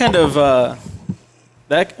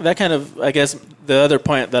kind of I guess the other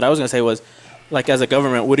point that I was going to say was, like, as a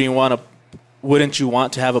government, wouldn't you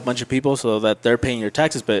want to have a bunch of people so that they're paying your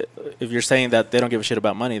taxes? But if you're saying that they don't give a shit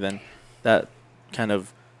about money, then that kind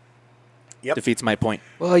of defeats my point.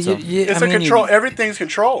 Well, it's control. Everything's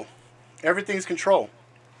control. Everything's control.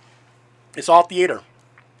 It's all theater.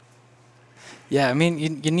 Yeah, I mean,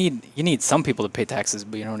 you need some people to pay taxes,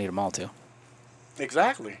 but you don't need them all to.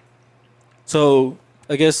 Exactly. So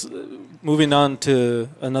I guess moving on to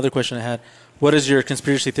another question I had, what is your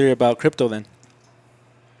conspiracy theory about crypto then?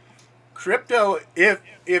 Crypto,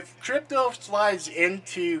 if crypto slides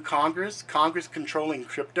into Congress controlling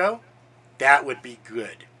crypto, that would be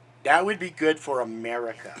good. That would be good for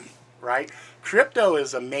America, right? Crypto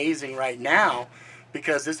is amazing right now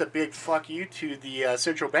because it's a big fuck you to the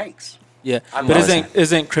central banks. Yeah, but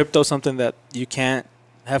isn't crypto something that you can't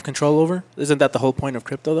have control over? Isn't that the whole point of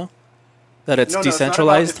crypto, though? That it's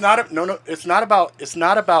decentralized? It's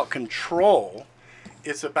not about control.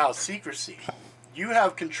 It's about secrecy. You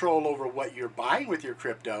have control over what you're buying with your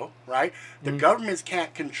crypto, right? The governments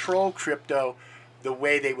can't control crypto the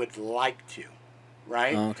way they would like to,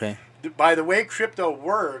 right? Oh, okay. By the way crypto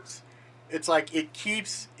works, it's like it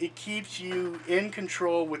keeps you in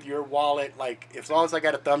control with your wallet. Like, as long as I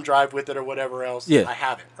got a thumb drive with it or whatever else, I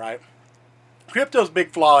have it, right? Crypto's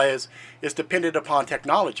big flaw is it's dependent upon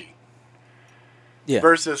technology. Yeah.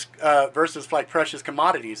 Versus like precious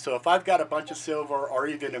commodities. So if I've got a bunch of silver, or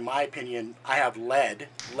even in my opinion, I have lead,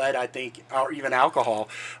 I think, or even alcohol.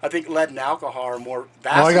 I think lead and alcohol are more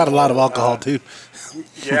valuable. Oh, I got a lot of alcohol too.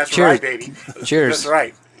 Yeah, that's right, baby. Cheers. That's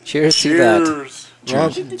right. Cheers to that.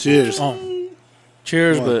 Cheers. Cheers. Oh.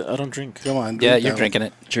 Cheers, but I don't drink. Come on. Yeah, you're drinking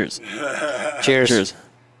it. Cheers. Cheers. Cheers.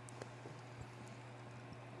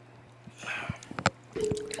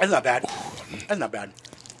 That's not bad.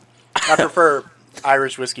 I prefer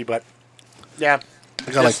Irish whiskey, but yeah.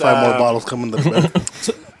 I got like 5 more bottles coming to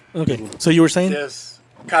the bed. So you were saying? This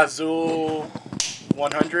Cazul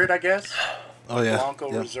 100, I guess. Oh, yeah.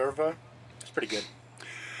 Blanco Reserva. It's pretty good.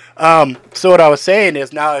 So what I was saying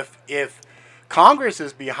is now if Congress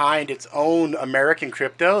is behind its own American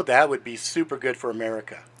crypto, that would be super good for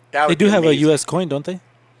America. That They would do be have amazing. a U.S. coin, don't they?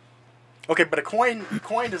 Okay, but a coin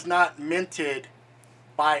is not minted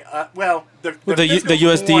by the The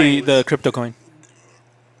USD, coins, the crypto coin.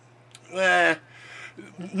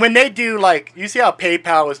 when they do, like, you see how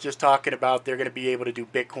PayPal was just talking about they're going to be able to do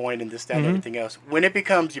Bitcoin and this, that, and everything else. When it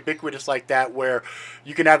becomes ubiquitous like that, where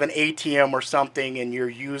you can have an ATM or something and you're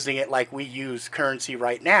using it like we use currency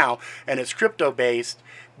right now, and it's crypto based,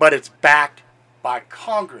 but it's backed by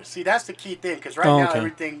Congress. See, that's the key thing, because now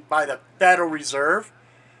everything by the Federal Reserve.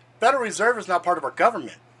 Federal Reserve is not part of our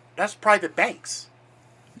government. That's private banks.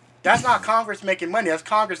 That's not Congress making money. That's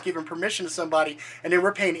Congress giving permission to somebody, and then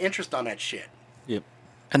we're paying interest on that shit. Yep.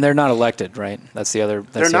 And they're not elected, right? That's the other.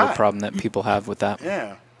 That's the other not. problem that people have with that.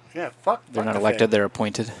 Yeah. Fuck. They're fuck not the elected; Fed. they're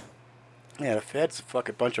appointed. Yeah, the Fed's a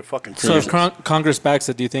fucking bunch of fucking. So if crazies. Congress backs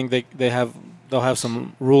it, do you think they'll have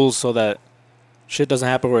some rules so that shit doesn't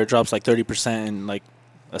happen where it drops like 30% in like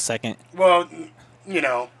a second? Well,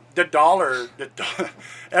 the dollar,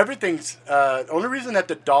 everything's. The only reason that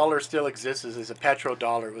the dollar still exists is a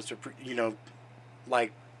petrodollar. It was,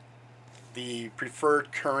 like the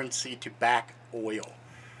preferred currency to back oil.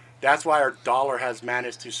 That's why our dollar has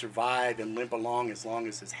managed to survive and limp along as long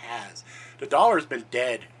as it has. The dollar's been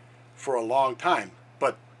dead for a long time,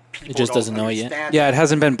 but people just don't doesn't know it yet. understand Yeah, it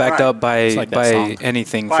hasn't been backed Right. up by It's like that song.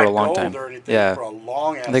 anything by for a long gold time. or anything Yeah, for a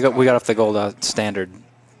long ass we time. got off the gold standard,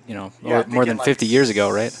 Yeah, I more think than in 50 years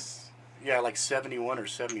ago, right? Yeah, like 71 or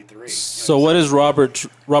 73. So what is Robert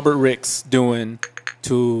Ricks doing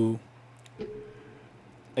to,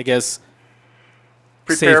 I guess,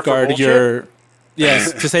 Prepare for safeguard bullshit? your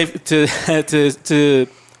to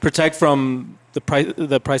protect from the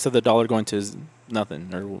price of the dollar going to nothing?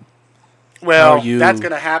 Or Well, How you- that's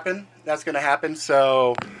going to happen. That's going to happen.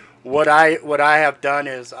 So what I have done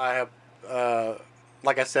is I have,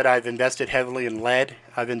 like I said, I've invested heavily in lead.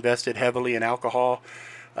 I've invested heavily in alcohol.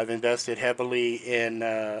 I've invested heavily in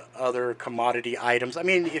other commodity items. I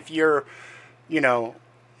mean, if you're,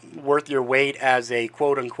 worth your weight as a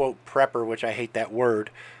quote-unquote prepper, which I hate that word,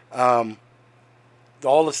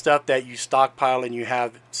 all the stuff that you stockpile and you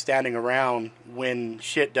have standing around when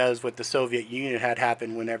shit does what the Soviet Union had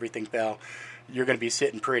happened when everything fell, you're going to be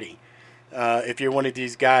sitting pretty. If you're one of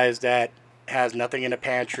these guys that has nothing in a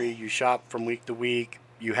pantry, you shop from week to week,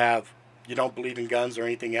 you don't believe in guns or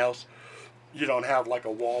anything else, you don't have like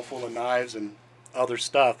a wall full of knives and other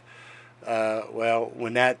stuff, well,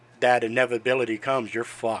 when that inevitability comes, you're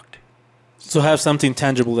fucked. so have something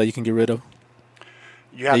tangible that you can get rid of,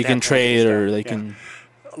 You that have you to can have trade, stuff. or they Yeah. can.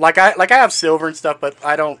 Like I have silver and stuff, but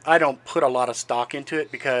I don't put a lot of stock into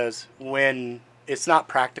it because when it's not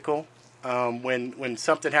practical, when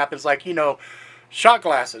something happens, like shot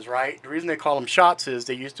glasses, right? The reason they call them shots is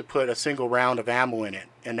they used to put a single round of ammo in it,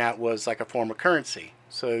 and that was like a form of currency.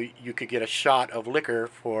 So you could get a shot of liquor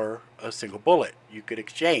for a single bullet. You could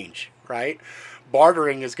exchange, right?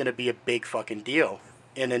 Bartering is going to be a big fucking deal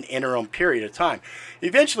in an interim period of time.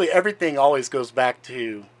 Eventually, everything always goes back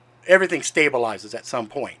to, everything stabilizes at some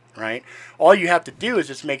point, right? All you have to do is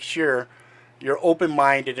just make sure you're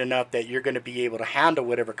open-minded enough that you're going to be able to handle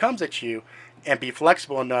whatever comes at you and be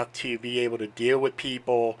flexible enough to be able to deal with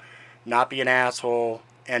people, not be an asshole,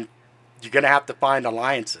 and you're going to have to find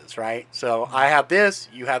alliances, right? So I have this,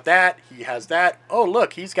 you have that, he has that. Oh,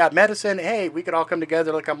 look, he's got medicine. Hey, we could all come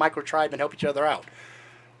together like a micro-tribe and help each other out.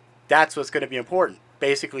 That's what's going to be important.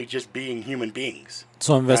 Basically just being human beings.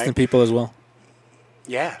 So invest in Right. people as well.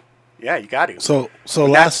 Yeah. Yeah, you got to. So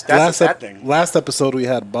And that's the sad thing. last episode we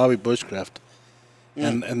had Bobby Bushcraft,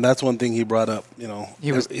 and that's one thing he brought up. He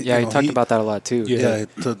talked about that a lot too. Yeah,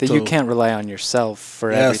 That you can't rely on yourself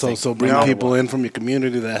for everything. So bring No. people in from your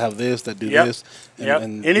community that have this, that do Yep. this. Yep.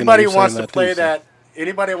 And, Anybody you're wants saying to play too, so- that?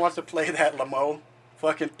 Anybody wants to play that Lamo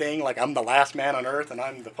fucking thing? Like I'm the last man on earth and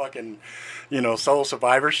I'm the fucking, sole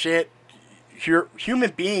survivor shit. Human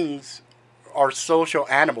beings are social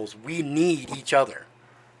animals. We need each other.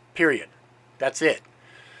 Period. That's it.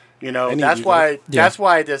 need That's you why. guys.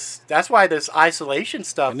 That's why this isolation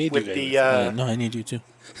stuff I need with you the guys. No, I need you too.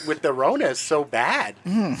 with the Rona is so bad.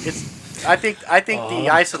 It's. I think the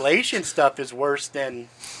isolation stuff is worse than,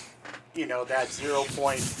 that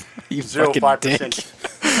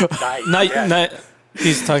 0.05% diet. Not.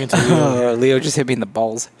 He's talking to you. Leo just hit me in the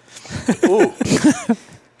balls. Ooh.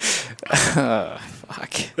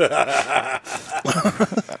 Fuck.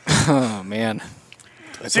 Oh man.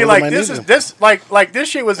 I See, told him like I this need is him. this like this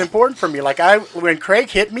shit was important for me. Like when Craig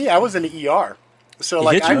hit me, I was in the ER. So You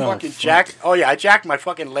like hit I you? fucking jacked. Oh yeah, I jacked my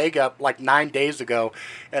fucking leg up like 9 days ago,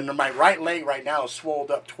 and my right leg right now is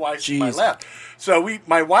swelled up twice to my left. So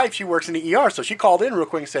my wife, she works in the ER, so she called in real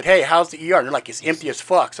quick and said, "Hey, how's the ER?" And they're like, "It's empty as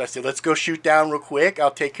fuck." So I said, "Let's go shoot down real quick.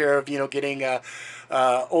 I'll take care of getting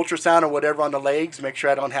ultrasound or whatever on the legs. Make sure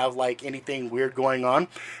I don't have like anything weird going on,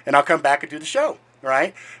 and I'll come back and do the show."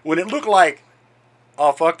 Right when it looked like.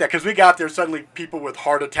 Oh, fuck that. Because we got there, suddenly people with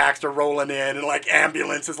heart attacks are rolling in and, like,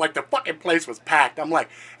 ambulances. Like, the fucking place was packed. I'm like,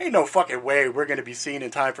 ain't no fucking way we're going to be seen in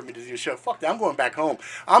time for me to do a show. Fuck that. I'm going back home.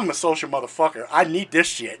 I'm a social motherfucker. I need this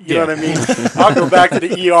shit. You know what I mean? I'll go back to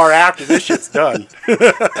the ER after this shit's done.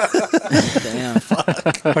 Damn.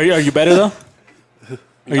 Fuck. Are you better, though?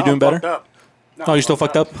 Are you doing better? Fucked up. No, Oh, you're still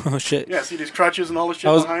fucked up? Oh, shit. Yeah, see these crutches and all this shit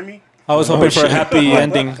behind me? I was hoping for a happy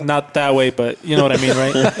ending. Not that way, but you know what I mean,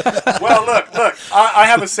 right? Well, look. I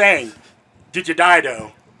have a saying. Did you die,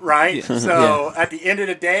 though? Right? So, at the end of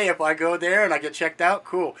the day, if I go there and I get checked out,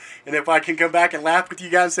 cool. And if I can come back and laugh with you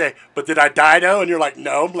guys and say, but did I die, though? And you're like,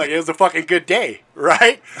 no. I'm like, it was a fucking good day.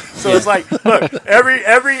 Right? So, it's like, look,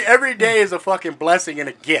 every day is a fucking blessing and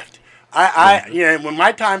a gift. When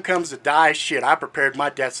my time comes to die, shit, I prepared my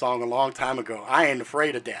death song a long time ago. I ain't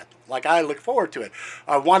afraid of death. Like, I look forward to it.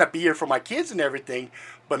 I want to be here for my kids and everything,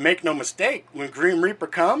 but make no mistake, when Grim Reaper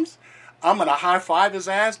comes, I'm going to high-five his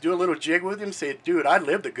ass, do a little jig with him, say, dude, I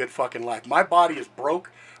lived a good fucking life. My body is broke.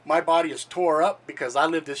 My body is tore up because I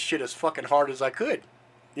lived this shit as fucking hard as I could.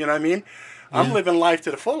 You know what I mean? I'm living life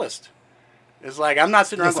to the fullest. It's like, I'm not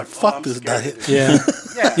sitting around going, fuck this diet. Yeah.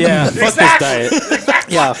 Yeah. Fuck this diet.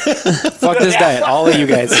 Yeah, fuck this diet. All of you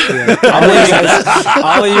guys.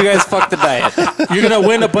 All of you guys fuck the diet. You're going to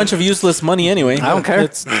win a bunch of useless money anyway. I don't care.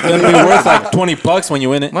 It's going to be worth like $20 when you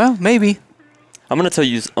win it. Well, maybe. I'm gonna tell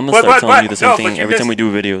you. I'm gonna start telling you the same thing every time we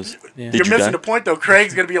do videos. Yeah. Did You're you missing die? the point, though.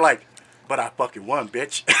 Craig's going to be like, but I fucking won,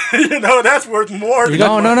 bitch. That's worth more. No.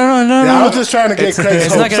 Yeah, I was just trying to get Craig's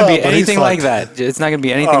It's not hopes going to be up, but he's anything like fucked. that. It's not going to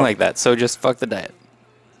be anything like that. So just fuck the diet.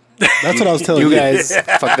 That's what I was telling you. You guys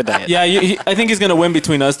fuck the diet. Yeah, I think he's going to win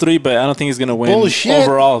between us three, but I don't think he's going to win Bullshit.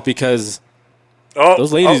 overall because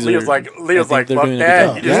those ladies Leo's are- like, I think fuck they're doing a good that.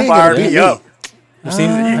 job. You They just ain't fired gonna beat me me. up. You've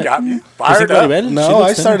seen You got me you fired seen Bloody up. Red? She No, looks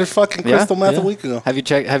I thin. started fucking Yeah? crystal meth Yeah. a week ago. Have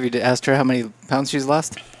you asked her how many pounds she's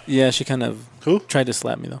lost? Yeah, she kind of Who? tried to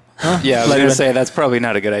slap me though. Yeah, I was Bloody going to Red. say that's probably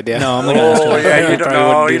not a good idea. No, I'm not gonna ask Oh, her. yeah, you don't, Probably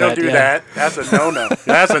no, wouldn't you don't do yeah. that. That's a no-no.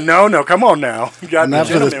 That's a no-no. Come on now. You got And me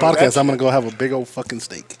after this gentleman with that podcast, I'm shit. gonna go have a big old fucking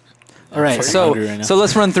steak. All right, fucking so hungry right now. so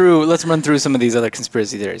let's run through some of these other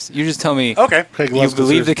conspiracy theories. You just tell me Okay. Craig you loves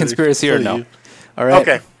believe the conspiracy or So do no. you. All right.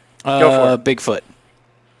 Okay. Go for it. Bigfoot.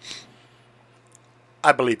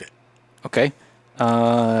 I believe it. Okay.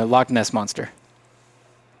 Loch Ness monster.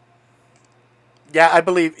 Yeah, I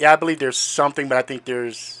believe there's something, but I think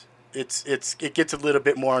it gets a little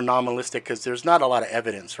bit more anomalistic because there's not a lot of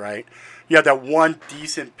evidence, right? You have that one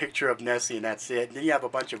decent picture of Nessie and that's it. And then you have a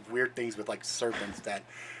bunch of weird things with like serpents that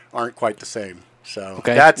aren't quite the same. So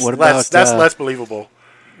Okay, that's what less about, less believable.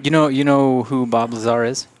 You know who Bob Lazar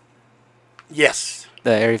is? Yes.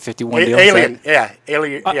 The Area 51 deal. Alien. Yeah.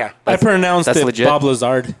 Alien. Yeah. I pronounced that's it legit? Bob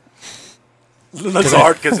Lazard.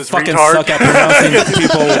 Lazard because it's Fucking retard. suck at pronouncing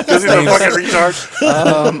people. Because he's a fucking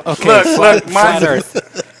retard. Okay. Look, Flat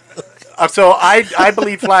Earth. So I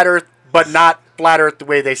believe flat Earth, but not flat Earth the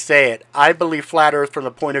way they say it. I believe flat Earth from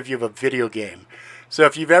the point of view of a video game. So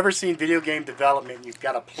if you've ever seen video game development, you've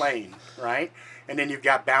got a plane, right? And then you've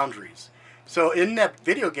got boundaries. So in that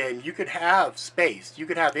video game, you could have space. You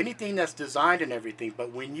could have anything that's designed and everything.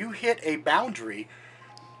 But when you hit a boundary,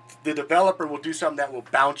 the developer will do something that will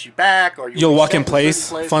bounce you back, or You'll walk in reset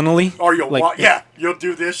place, funnily? or you'll Like- walk. Yeah, you'll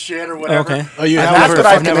do this shit or whatever. Okay. Oh, you And have that's the what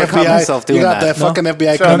I fucking never caught FBI. myself doing You got that. that fucking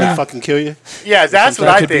FBI So coming now- to fucking kill you. Yeah, that's what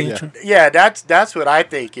That I could be think. true. Yeah, that's what I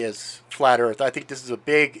think is flat Earth. I think this is a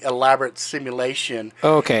big, elaborate simulation.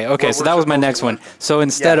 Okay. What So we're that was my supposed next to one. want. So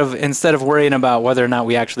instead Yeah. of worrying about whether or not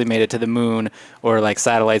we actually made it to the moon or like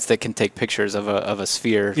satellites that can take pictures of a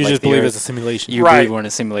sphere, You like just the believe Earth, it's a simulation. You Right. believe we're in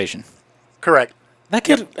a simulation. Correct. That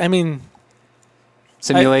could, I mean,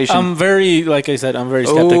 Simulation. I'm very, like I said, I'm very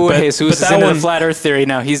skeptic. Oh, but, Jesus but is that into one, the flat Earth theory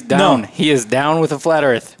now. He's down. No. He is down with the flat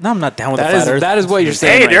Earth. No, I'm not down with That the is flat Earth. that is what you're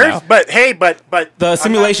saying Hey, right there's now. but The I'm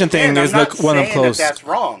simulation not- thing and I'm is not like one I'm saying close. That's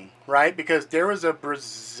wrong, right? Because there was a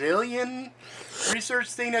Brazilian research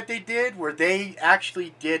thing that they did where they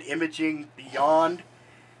actually did imaging beyond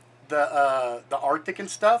the Arctic and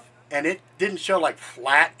stuff, and it didn't show like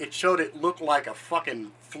flat. It showed it looked like a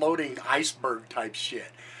fucking floating iceberg type shit.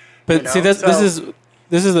 But you see, know,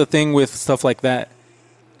 this is the thing with stuff like that.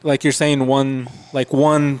 Like you're saying, one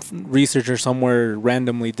researcher somewhere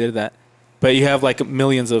randomly did that. But you have like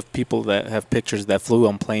millions of people that have pictures that flew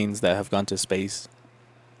on planes that have gone to space,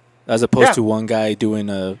 as opposed to one guy doing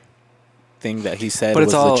a thing that he said But was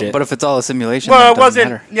it's all. legit. But if it's all a simulation, Well, then it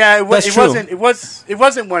wasn't. matter. Yeah, That's it true. wasn't. It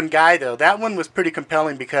wasn't one guy though. That one was pretty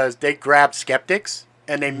compelling because they grabbed skeptics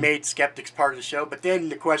and they made skeptics part of the show. But then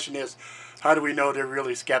the question is, how do we know they're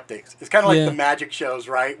really skeptics? It's kind of like the magic shows,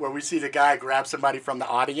 right? Where we see the guy grab somebody from the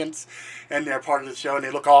audience and they're part of the show and they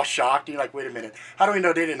look all shocked. And you're like, wait a minute. How do we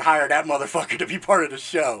know they didn't hire that motherfucker to be part of the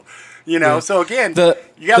show? You know? So again,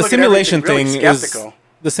 you got to look simulation at everything thing really skeptical.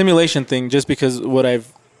 the simulation thing, just because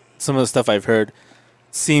some of the stuff I've heard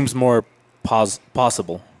seems more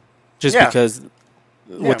possible. Just because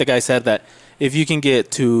what the guy said, that if you can get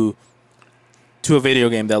to a video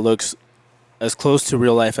game that looks as close to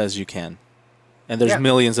real life as you can, and there's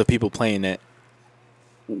millions of people playing it,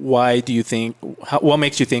 why do you think? What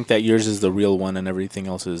makes you think that yours is the real one and everything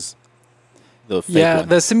else is the fake one?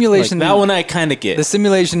 The simulation. Like, that one I kind of get. The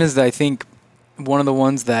simulation is, I think, one of the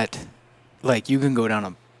ones that, like, you can go down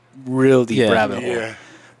a real deep rabbit hole. Yeah.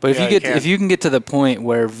 But if you can get to the point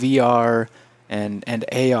where VR and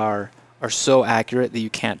AR are so accurate that you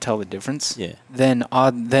can't tell the difference, then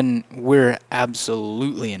we're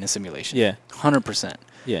absolutely in a simulation. 100%.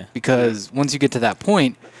 Yeah. Because once you get to that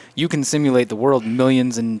point, you can simulate the world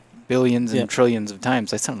millions and billions and trillions of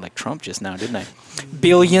times. I sounded like Trump just now, didn't I?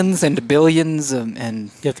 Billions and billions and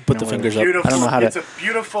you have to put the fingers up. Beautiful. I don't know how to.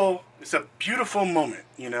 It's a beautiful moment,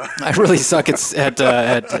 you know. I really suck at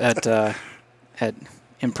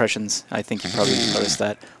impressions. I think you probably noticed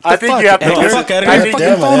that. I think you have to.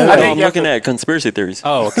 I'm looking at conspiracy theories.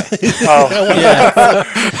 Oh, okay.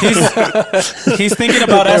 He's thinking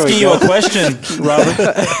about asking you a question, Robert.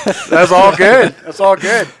 That's all good. That's all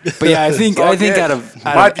good. But yeah, I think good. out of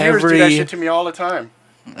My viewers do that every shit to me all the time.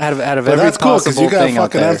 out of But every that's cool because possible you got thing out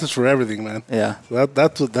fucking there. answers for everything, man. Yeah.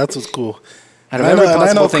 That's what's cool. Out of every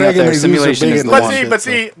possible thing out there, simulation is the But one.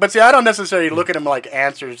 But see, I don't necessarily look at them like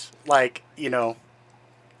answers, like, you know,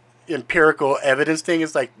 empirical evidence thing.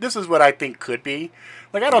 It's like, this is what I think could be.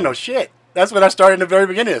 Like, I don't know shit. That's what I started in the very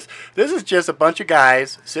beginning. This is just a bunch of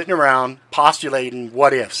guys sitting around postulating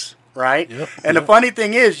what ifs, right? And the funny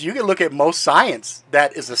thing is, you can look at most science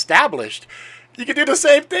that is established. You can do the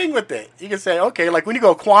same thing with it. You can say, okay, like when you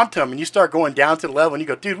go quantum and you start going down to the level and you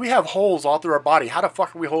go, dude, we have holes all through our body. How the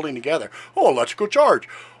fuck are we holding together? Oh, electrical charge.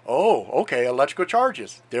 Oh, okay, electrical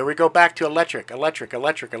charges. There we go back to electric. I'll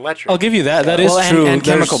give you that. That is true. And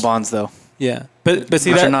chemical bonds, though. Yeah, but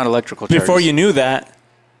see, Which that are not electrical charges. before you knew that,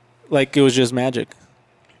 like, it was just magic.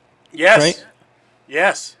 Yes. Right?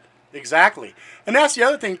 Yes, exactly. And that's the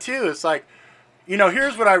other thing, too. It's like, you know,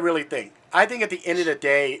 here's what I really think. I think at the end of the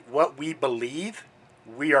day, what we believe,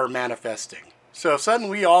 we are manifesting. So suddenly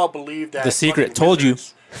we all believe that. The Secret told you.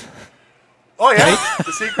 Oh, yeah.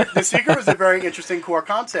 The secret was a very interesting core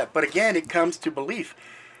concept. But again, it comes to belief.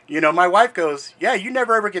 You know, my wife goes, yeah, you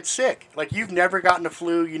never ever get sick. Like, you've never gotten the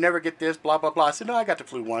flu. You never get this, blah, blah, blah. I said, no, I got the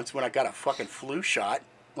flu once when I got a fucking flu shot,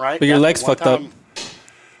 right? But your leg's fucked up.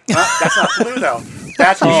 That's not flu, though.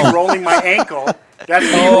 That's me rolling my ankle. That's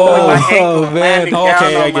me rolling my ankle and landing down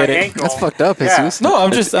Okay, on I my get it. ankle. That's fucked up, Yeah. Jesus. No,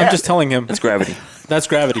 I'm just telling him. It's gravity. That's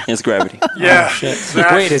gravity. It's gravity. Yeah.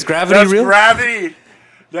 Wait, is gravity that's real? Gravity.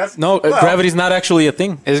 That's No, gravity's not actually a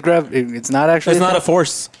thing. Is it's not actually. It's not a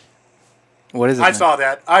force. What is it? I then? saw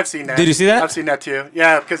that. I've seen that. Did you see that? I've seen that too.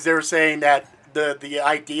 Yeah, because they were saying that the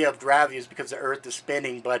idea of gravity is because the Earth is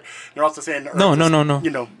spinning, but they're also saying the Earth No. You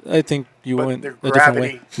know, I think you but went the a different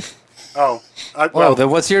way. gravity. Oh. Well, then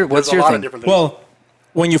what's your there's a thing? lot of different things. Well,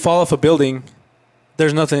 when you fall off a building,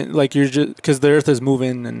 there's nothing, like, you're just, because the Earth is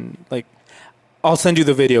moving, and, like, I'll send you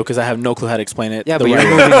the video because I have no clue how to explain it. Yeah, the but right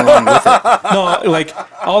you're way. moving along with it. No, like,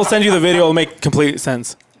 I'll send you the video. It'll make complete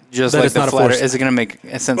sense. Just That like it's the not a flat. force. Is it going to make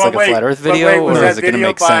sense But like a flat Earth but video, wait, was or that is it going to video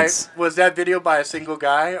make by- sense? Was that video by a single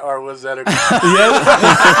guy, or was that a?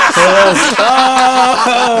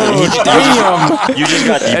 You just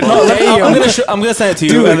got No, debunked. I'm gonna send it to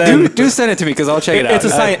you. and then Do send it to me because I'll check it out. it's a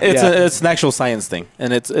science. Yeah. It's an actual science thing,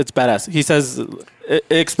 and it's badass. He says it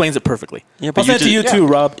explains it perfectly. Yeah, but I'll send it to you just- too,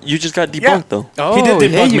 Rob. You just got debunked, Yeah. though. Oh, He did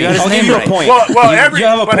debunk hey, you me. got his I'll give name you a right. point. Well, you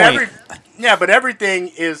have a point. But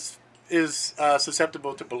everything is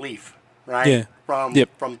susceptible to belief, right? Yeah.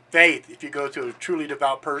 From faith. If you go to a truly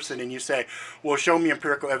devout person and you say, "Well, show me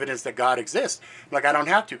empirical evidence that God exists," I'm like, I don't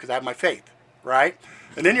have to because I have my faith, right?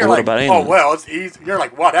 And then you're What like, about "Oh, aliens? well, it's easy." You're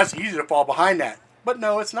like, "Wow, that's easy to fall behind that." But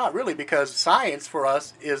no, it's not really, because science for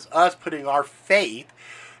us is us putting our faith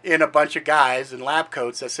in a bunch of guys in lab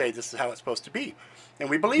coats that say this is how it's supposed to be, and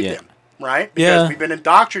we believe them, right? Because we've been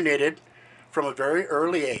indoctrinated from a very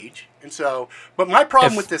early age. And so, but my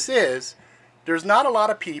problem with this is there's not a lot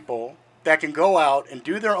of people that can go out and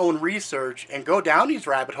do their own research and go down these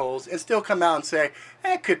rabbit holes and still come out and say,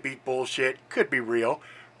 it could be bullshit, could be real,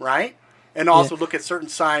 right? And also look at certain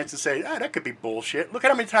science and say, that could be bullshit. Look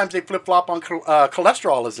at how many times they flip-flop on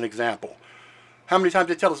cholesterol as an example. How many times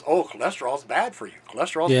they tell us, cholesterol's bad for you.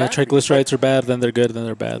 Cholesterol's bad. Yeah, triglycerides are bad, then they're good, then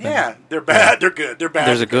they're bad. Yeah, they're bad, they're good, they're bad.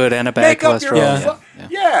 There's a good and a bad cholesterol.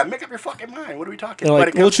 Make up your fucking mind. What are we talking about?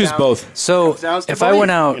 Like, we'll choose both. So if I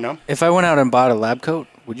went out and bought a lab coat,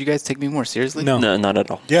 would you guys take me more seriously? No, not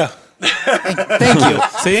at all. Yeah. Thank you.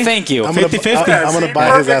 See? Thank you. I'm gonna 50-50. I'm gonna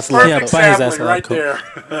buy his ass a lab coat. buy his ass a lab right coat. there.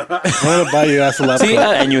 I'm gonna buy your ass a lab See, coat.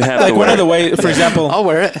 And you have like to one wear of the ways, for example, I'll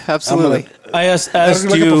wear it. Absolutely. I asked Look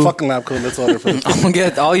up a you. fucking lab coat. Let's order for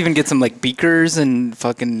the I'll even get some like beakers and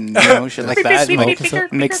fucking shit like that.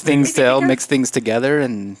 And mix things together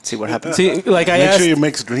and see what happens. See, like I Make asked. sure you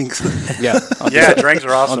mix drinks. Yeah. Drinks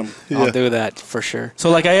are awesome. I'll do that for sure. So,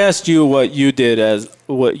 like I asked you what you did as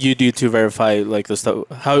what you do to verify like the stuff.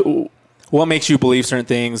 What makes you believe certain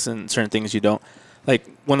things and certain things you don't? Like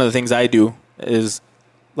one of the things I do is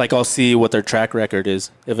like I'll see what their track record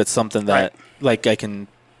is. If it's something that like I can,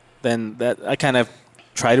 then that I kind of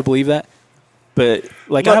try to believe that. But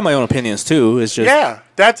like I have my own opinions too. It's just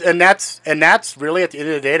that's really at the end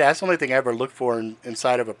of the day, that's the only thing I ever look for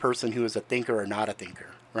inside of a person who is a thinker or not a thinker,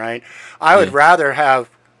 right? I would rather have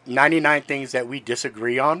 99 things that we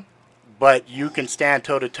disagree on, but you can stand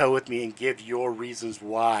toe-to-toe with me and give your reasons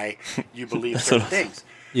why you believe certain things.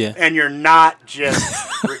 Yeah. And you're not just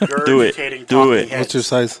regurgitating Do it. heads. What's your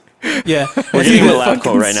size? yeah. We're getting a lab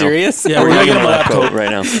coat right now. Serious? Yeah, We're we're getting getting a lab coat right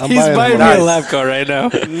now. I'm He's buying me Nice. a lab coat right now.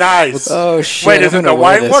 Nice. Oh shit! Wait, is I'm it the gonna wear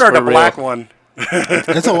white this one or for the real. black one?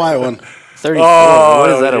 It's a white one. 34. Oh, What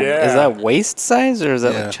is that? yeah. Is that waist size or is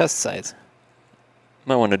that Yeah. like chest size?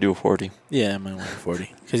 Might want to do a 40. Yeah, my 140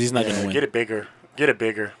 because he's not gonna win. Get it bigger. Get it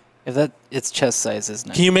bigger. If that it's chest size,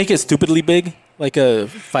 isn't it? Can you make it stupidly big, like a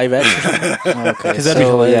 5X? Okay, Because that'd be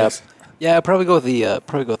hilarious. Yeah, I'd probably go with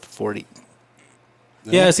the 40.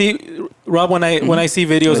 Yeah. See, Rob, when I see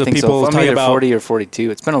videos I of think so. people If I'm talking either about 40 or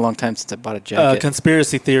 42. It's been a long time since I bought a jacket.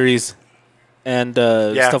 conspiracy theories and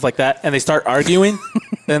stuff like that, and they start arguing,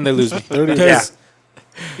 then they lose me. Because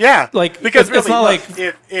Yeah, like, because it's really, not look,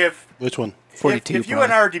 like- if 42. if you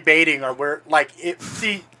and I are debating, or we're like,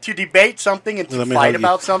 to debate something and to Let me fight hug you.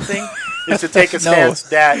 about something is to take a stance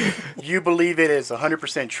that you believe it is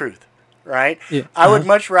 100% truth, right? Yeah. I would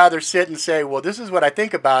much rather sit and say, well, this is what I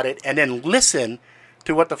think about it, and then listen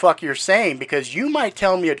to what the fuck you're saying, because you might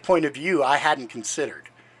tell me a point of view I hadn't considered,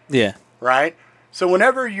 yeah, right? So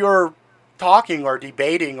whenever you're talking or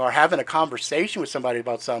debating or having a conversation with somebody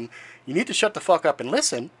about something, you need to shut the fuck up and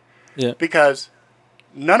listen, yeah. because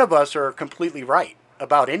none of us are completely right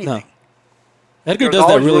about anything. Edgar There's does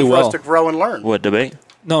that always really room for well. us to grow and learn. What, debate?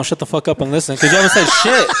 No, shut the fuck up and listen, because you haven't said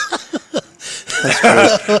shit.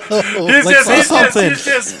 He's Like, say something. he's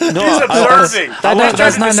observing. that's He's trying not to decide,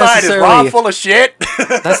 is necessarily- Rob full of shit?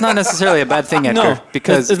 That's not necessarily a bad thing, Edgar. No,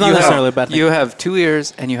 because it's not you necessarily have, a bad thing. You have 2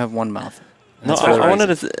 ears and you have 1 mouth. No, I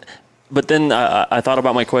wanted to... But then I thought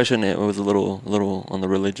about my question. It was a little on the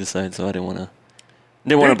religious side, so I didn't want to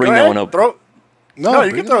Dude, bring go that ahead. one up. No,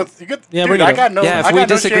 you bring can it throw. You could, Yeah, dude, bring it I up. got no. Yeah, if I we got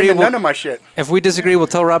no disagree, shame in we'll- none of my shit. If we disagree, we'll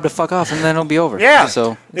tell Rob to fuck off, and then it'll be over. Yeah,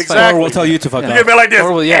 So it's fine. exactly. Or we'll tell you to fuck You off. can be like this.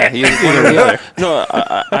 Or well, yeah, either or the other. No,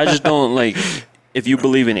 I just don't like. If you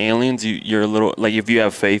believe in aliens, you're a little like. If you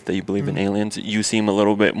have faith that you believe in aliens, you seem a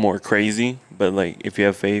little bit more crazy. But like, if you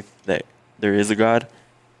have faith that there is a God,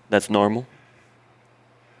 that's normal.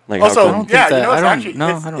 Like, how Also, come- think yeah, that- you know, I it's don't- actually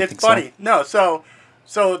no, it's, I don't it's think so. funny. No, so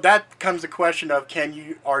that comes the question of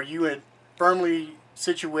are you firmly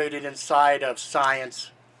situated inside of science,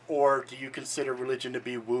 or do you consider religion to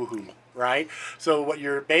be woohoo, right? So what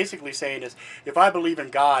you're basically saying is, if I believe in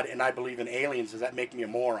God and I believe in aliens, does that make me a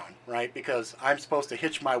moron, right? Because I'm supposed to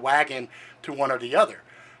hitch my wagon to one or the other.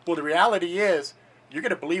 Well, the reality is, you're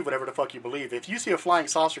going to believe whatever the fuck you believe. If you see a flying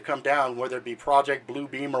saucer come down, whether it be Project Blue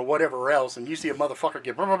Beam or whatever else, and you see a motherfucker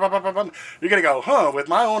get... You're going to go, with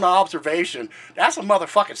my own observation, that's a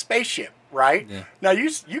motherfucking spaceship, right? Yeah. Now,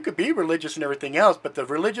 you could be religious and everything else, but the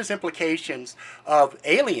religious implications of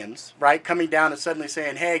aliens, right, coming down and suddenly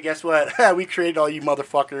saying, hey, guess what? We created all you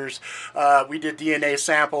motherfuckers. We did DNA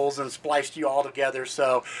samples and spliced you all together,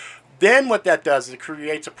 so... Then what that does is it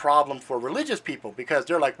creates a problem for religious people, because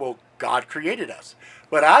they're like, well, God created us.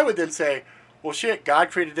 But I would then say, well, shit, God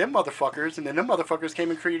created them motherfuckers, and then them motherfuckers came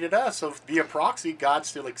and created us. So via proxy, God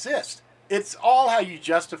still exists. It's all how you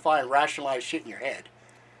justify and rationalize shit in your head.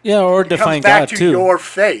 Yeah, or It define comes back God to too. your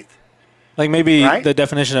faith. Like maybe Right? the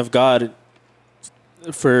definition of God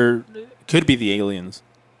could be the aliens.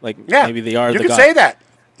 Like Yeah, maybe they are you the could God. say that.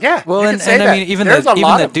 Yeah, Well, you and, could say and that. I mean, even There's a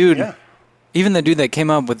lot the of- dude, yeah. Even the dude that came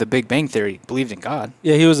up with the Big Bang Theory believed in God.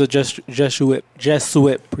 Yeah, he was a Jesuit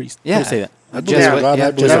priest. Yeah. How do you say that? I believe in God.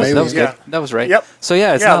 I believe in That was good. aliens. That was right. Yep. So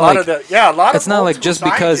yeah, it's Yeah, not a lot like of a lot of it's not old like school just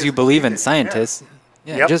because scientists you believe in believed it. scientists.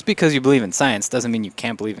 Yeah, Yep. just because you believe in science doesn't mean you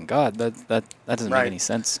can't believe in God. That doesn't Right. make any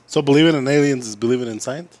sense. So believing in aliens is believing in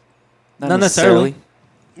science? Not necessarily.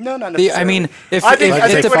 No, not The- necessarily. I mean, if I think, if- I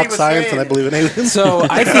Like think say what he fuck was science saying, and I believe in aliens? so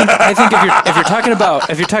I think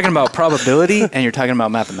if you're talking about probability and you're talking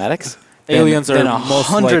about mathematics, Aliens are then most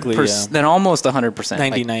likely, 100%, yeah. then almost 100%,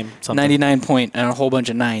 99 something. 99 point and a whole bunch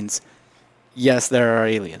of nines. Yes, there are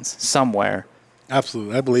aliens somewhere.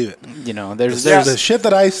 Absolutely, I believe it. You know, there's The shit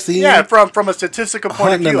that I've seen. yeah, from a statistical point of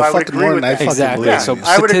Hunting in view, the I would fucking agree with morning, I that. fucking exactly. believe So in it.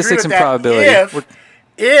 I would agree statistics with and that probability.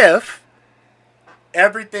 if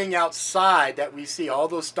everything outside that we see, all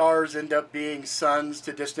those stars end up being suns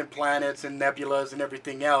to distant planets and nebulas and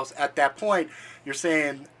everything else, at that point, you're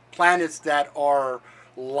saying planets that are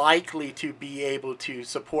likely to be able to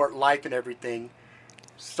support life and everything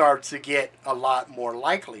starts to get a lot more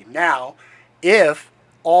likely. Now, if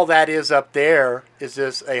all that is up there is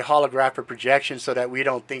just a holographic projection so that we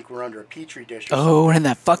don't think we're under a petri dish or Oh, we're in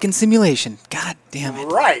that fucking simulation. God damn it. something.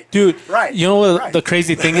 Right. Dude, Right. you know what Right. the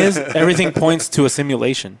crazy thing is? Everything points to a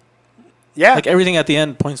simulation. Yeah. Like everything at the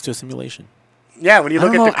end points to a simulation. Yeah, when you I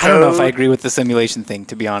look don't, at know, the code. I don't know if I agree with the simulation thing,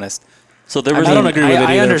 to be honest. So there I was don't an- agree with it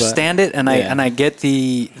I either, understand it, and yeah. I get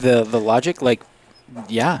the logic. Like,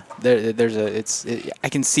 yeah, there's I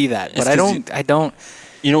can see that, It's but 'cause I don't.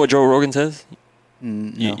 You know what Joe Rogan says?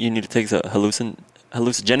 No. You need to take the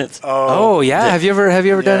hallucinogens. Oh yeah. Have you ever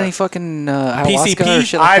done Yeah. any fucking ayahuasca PCP? or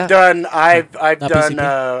shit like I've that? I've Not done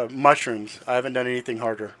PCP? mushrooms. I haven't done anything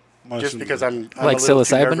harder. Just Mushrooms because are- I'm Like a little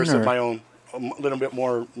too psilocybin, nervous or- of my own, a little bit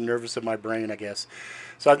more nervous of my brain, I guess.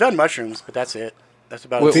 So I've done mushrooms, but that's it. That's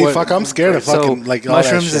about Wait, it. See, what- fuck, I'm scared of So fucking like all that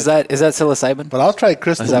mushrooms shit. is that psilocybin? But I'll try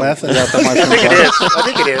crystal Is that- meth. is that the I mushroom think it part? is. I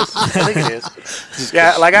think it is. I think it is.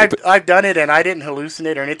 Yeah, like I've done it and I didn't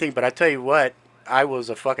hallucinate or anything, but I tell you what, I was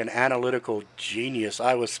a fucking analytical genius.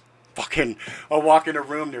 I was fucking. I walk in a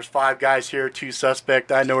room. There's 5 guys here, 2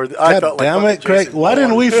 suspect. I know where. I God felt like damn fucking it, Craig. Jason Why didn't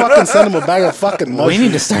Bourne. we fucking send him a bag of fucking We mushrooms?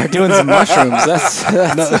 need to start doing some mushrooms.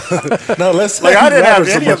 That's No, let's Like I send didn't have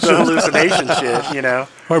Robert some any of the mushrooms. hallucination shit, you know.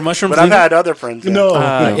 Or mushrooms. But I've legal? had other friends. that- No.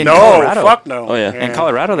 in no, Colorado. fuck no. Oh, yeah. In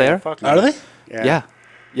Colorado, they are. Fuck no. Are they? Yeah.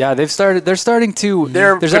 Yeah, they're starting to.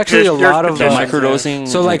 They're There's actually a petition- lot of there's microdosing.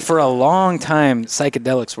 So, like, for a long time,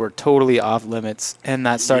 psychedelics were totally off limits, and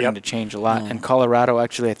that's starting Yep. to change a lot. And Colorado,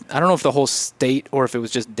 actually, I don't know if the whole state or if it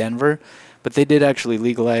was just Denver, but they did actually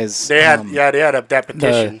legalize. They had that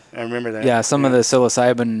petition. I remember that. Yeah, some of the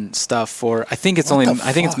psilocybin stuff for. I think it's What only. the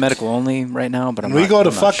I think it's fuck? medical only right now. But I'm We not, go to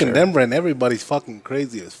I'm not fucking sure. Denver and everybody's fucking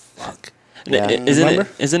crazy as fuck. Yeah. Remember?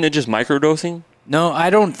 Isn't it just microdosing? No, I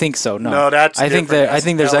don't think so. No, No, that's I think different. that. I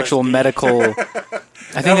think there's That's actual LSD. medical.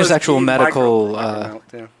 I think there's actual LSD medical. micro-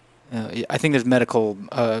 yeah. I think there's medical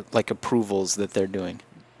like approvals that they're doing.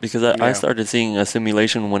 Because I Yeah. started seeing a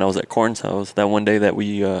simulation when I was at Corn's house. That one day that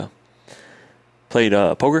we played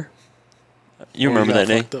poker. You Oh, remember got that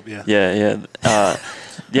day? fucked up, yeah. Yeah.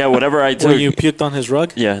 Yeah, whatever I took. When you puked on his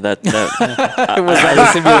rug? Yeah, that Was that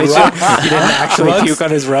a simulation? He didn't actually puke on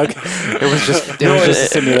his rug. It was just a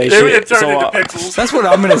simulation. It turned So, into uh, pixels. That's what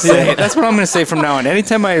I'm gonna say. That's what I'm gonna say from now on.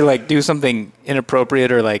 Anytime I like do something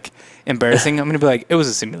inappropriate or like embarrassing, I'm gonna be like, it was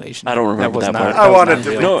a simulation. I don't remember was that not- part. I was wanted not to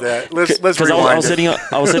real. delete No, that. Let's Because I rewind was it.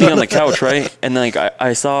 sitting on the couch, right, and like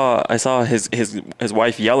I saw his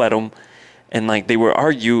wife yell at him, and like they were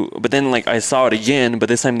argue, but then like I saw it again, but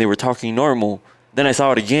this time they were talking normal. Then I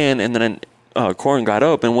saw it again, and then Corin got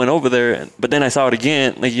up and went over there, but then I saw it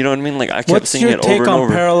again. Like, you know what I mean? Like I kept What's seeing your it take over and on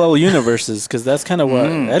over. parallel universes? Because that's kind of what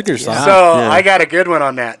Edgar saw. So Yeah. I got a good one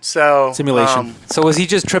on that. So Simulation. So was he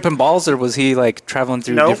just tripping balls, or was he like traveling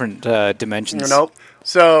through Nope. different dimensions? Nope.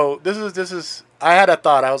 So this is. I had a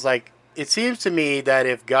thought. I was like, it seems to me that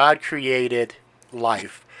if God created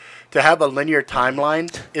life, to have a linear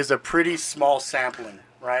timeline is a pretty small sampling,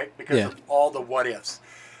 right? Because Yeah. of all the what ifs.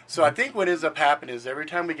 So I think what ends up happening is every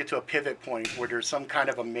time we get to a pivot point where there's some kind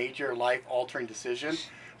of a major life-altering decision,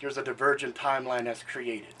 there's a divergent timeline that's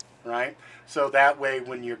created, right? So that way,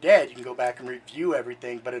 when you're dead, you can go back and review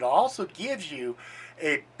everything, but it also gives you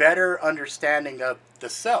a better understanding of the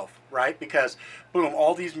self, right? Because, boom,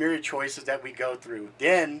 all these myriad choices that we go through.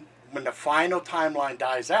 Then, when the final timeline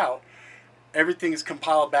dies out, everything is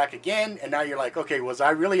compiled back again, and now you're like, okay, was I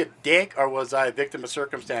really a dick, or was I a victim of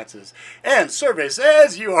circumstances? And survey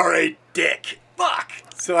says you are a dick. Fuck.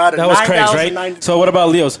 So out of That was Craig's, right? 9,090 So what about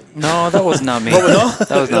Leo's? No, that was not me. That was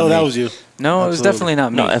not No, me. that was you. No, it was Absolutely. definitely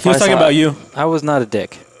not me. No, if He was I talking saw- about you. I was not a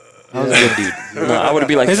dick. I was a good dude. No, I would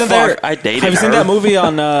be like, Isn't fuck, there? I dated Have you seen her. that movie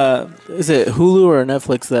on? Is it Hulu or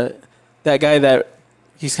Netflix? That guy that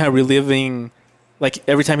he's kind of reliving, like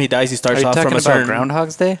every time he dies, he Are starts you off talking from a about certain.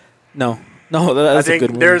 Groundhog's Day? No, I that's a think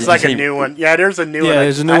good movie. there's like a say- new one. Yeah, there's a new one. Yeah,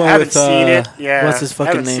 there's a new I one haven't with, seen it. Yeah, what's his I fucking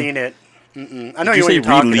haven't name? seen it. Mm-mm. I know Did you what you you're say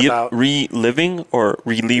talking about. reliving or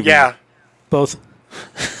relieving? Yeah, both.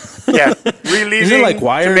 yeah. Relieving. Is it like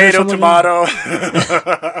Wired or something? tomato.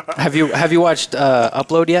 Have you watched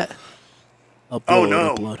Upload yet? Upload, Oh,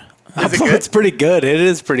 no. Upload. Is it good? It's pretty good. It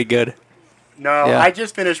is pretty good. No, Yeah. I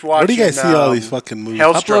just finished watching. Where do you guys see all these fucking movies?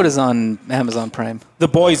 Hellstrom. Upload is on Amazon Prime. The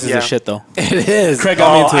Boys is Yeah. a shit though. It is. Craig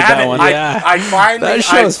got me into I that haven't- one. I finally That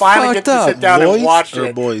show's get fucked to up. sit down Boys and watch or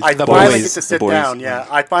it. Boys? I The finally Boys. get to sit The Boys. down. Yeah,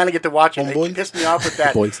 I finally get to watch it. Homeboys? It pissed me off with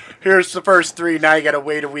that. Boys. Here's the first three. Now you got to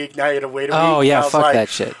wait a week. Now you got to wait a week. Oh yeah, I was fuck like- that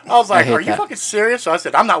shit. I was like, hate "Are you that. fucking serious?" So I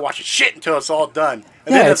said, "I'm not watching shit until it's all done."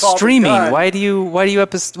 And Yeah, then it's all been streaming. done. Why do you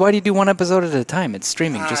do one episode at a time? It's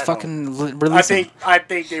streaming. Just I don't- fucking release it. I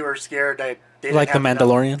think they were scared that they didn't Like the have enough-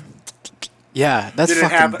 Mandalorian. Yeah, that's didn't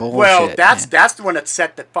fucking have- bullshit. Well, that's man. that's the one that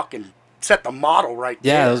set the model right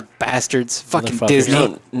Yeah, there. those bastards. Fucking Motherfuckers. Disney.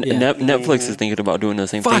 You know, Yeah. Netflix is thinking about doing the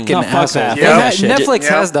same Fucking thing. fuck assholes. that. Yeah. That shit. Netflix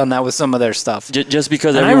Yeah. has done that with some of their stuff. Just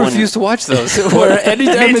because And I everyone refuse to watch those. Where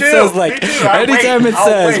anytime Me it too. says like, Me too. I'll anytime wait. it I'll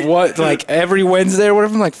says wait. what, like every Wednesday or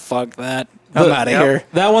whatever, I'm like, fuck that. I'm out of Yep. here.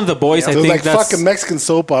 That one, The Boys. I Those think like that's fucking Mexican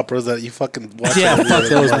soap operas that you fucking watch. yeah. every Fuck day.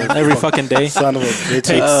 those man. Every fucking day. Son of a bitch.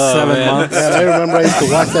 Takes 7 months. Man, I remember I used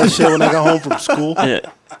to watch that shit when I got home from school. Yeah.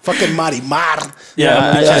 Fucking Marimar. Yeah,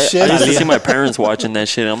 I, that I, shit. I used to see my parents watching that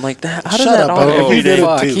shit. I'm like, how does Shut that up, on bro. every You day? did it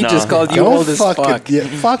Fuck, too. he Nah. just called you Don't old as fucking- fuck. yeah,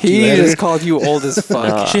 fuck you, He man. just called you old as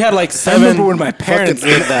fuck. She had like I remember 7. when my parents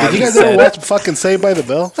Fucking- did that. Did you guys He ever said- watch fucking Saved by the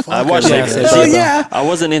Bell? Fuck, I watched Yeah, like, Saved by Oh the Bell. yeah. I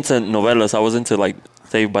wasn't into novellas. I was into like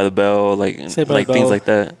Saved by the Bell, like Saved by like the things Bell. like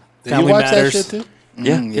that. Did Family you watch Matters. that shit too?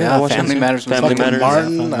 Yeah, Yeah, I watched Family that too. Matters was Family Fucking Matters.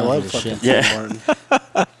 Martin. I Yeah. love fucking Yeah. Martin.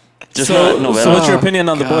 Just So, not novellas. so what's your Oh, opinion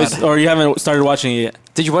on The Boys? God. Or you haven't started watching it yet?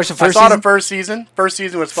 Did you watch the I first saw season? the first season. First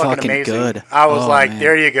season was fucking Fucking amazing. good. I was Oh, like, man.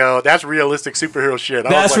 there you go. That's realistic superhero shit. I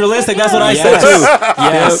was That's like, realistic. That's what I Yes. said too.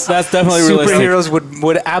 Yes, that's definitely realistic. Superheroes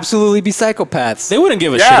would absolutely be psychopaths. They wouldn't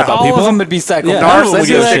give a Yeah. shit about All people. of them would be psychopaths. Yeah, Narcs everyone would I'd be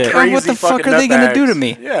give a like, shit. "Oh, what the Crazy fuck fucking are they gonna do to nutbags."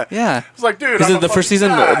 me? Yeah. Yeah. It's like, dude, Is I'm it the a first fucking season?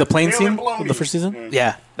 god. The plane Alien scene? blow The me. first season?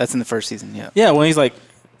 Yeah, that's in the first season. Yeah. Yeah, when he's like,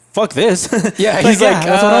 "Fuck this." Yeah, Like, he's yeah, like,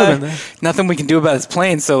 that's what happened. nothing we can do about his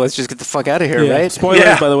plane, so let's just get the fuck out of here, Yeah. right? Spoilers,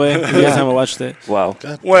 Yeah. by the way. If you guys haven't watched it. Wow.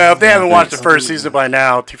 Well, if they haven't watched the first season by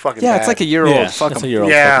now, too fucking Yeah, bad. it's like a year old. Yeah, Fuck that's a 'em. year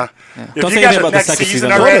old. Yeah. Don't If you say got anything about the next second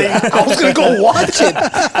season already. I was gonna go watch it.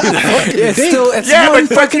 It's still, it's Yeah, one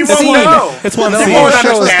but fucking you won't scene. know. It's one You scene. won't The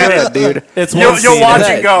show's understand good, it. dude. It's You'll, one you'll scene. watch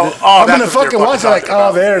That- and go, oh, I'm that's gonna what they're fucking watch it like, talking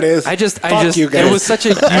about. oh, there it is. I Fuck you guys. it was such a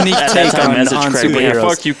unique At that take time, on message Craig. Yeah, superheroes.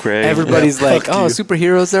 fuck you, Craig. Everybody's Yeah, like, fuck oh, you.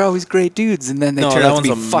 superheroes, they're always great dudes. And then they No, turn that out to be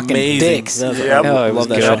one's fucking amazing. dicks. That's- Yep. No, it was Love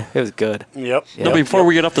that good. show. It was good. Yep. Yeah. No, before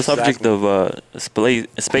we get off the subject Exactly.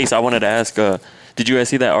 of space, I wanted to ask, did you guys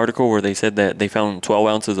see that article where they said that they found 12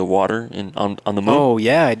 ounces of water on the moon? Oh,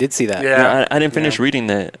 yeah, I did see that. Yeah. I didn't finish reading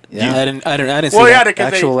that. Yeah. I didn't see Well, yeah, that.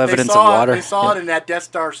 because Actual they evidence saw of water. They saw it in that Death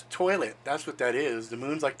Star's toilet. That's what that is. The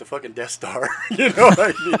moon's like the fucking Death Star. You know what I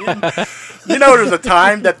mean? You know, there's a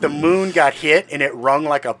time that the moon got hit and it rung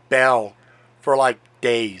like a bell for like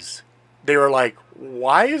days. They were like,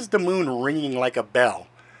 why is the moon ringing like a bell?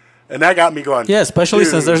 And that got me going. Yeah, especially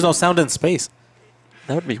dude. since there's no sound in space.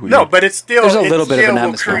 That would be weird. No, but it's still. There's a it little bit of still an will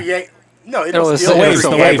atmosphere. Create, no, It'll it'll still, still waves,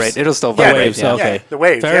 it'll the still waves. vibrate. It'll still Yeah, vibrate. waves, Yeah. okay. Yeah, the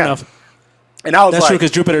waves. Fair yeah. enough. And I was That's true like,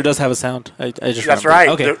 because Jupiter does have a sound. I just that's remembered. right.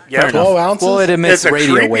 Okay, The- fair yeah. enough. 12 ounces? Well, it emits It's a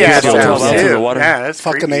radio creepy waves. ass Yeah, sound 12 ounces too. of water. Yeah, that's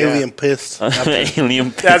Fucking creepy, alien yeah. pissed.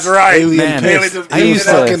 Alien. That's right. Alien Man, pissed. just- I He was used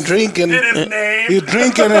to- fucking drinking. Did his name. He was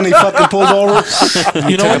drinking and he fucking pulled over.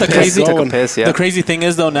 You know what the Took a crazy piss, Took a piss, yeah. the crazy thing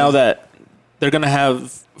is though now that they're gonna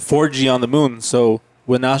have 4G on the moon, so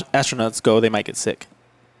when astronauts go, they might get sick.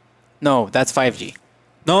 No, that's 5G.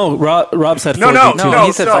 No, Rob said 4G No, no, too. No, no.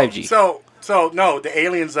 he said so, 5G. So no, the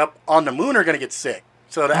aliens up on the moon are going to get sick.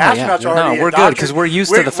 So the yeah. astronauts No, are already we're good, indoctrinated. 'cause we're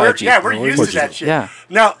used to the 5G. Yeah, we're No, used we're to that used shit. Yeah.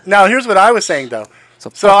 Now, here's what I was saying though. So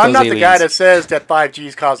So fuck I'm those not the guy aliens. that says that 5G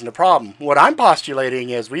is causing the problem. What I'm postulating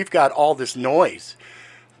is we've got all this noise.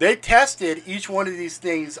 They tested each one of these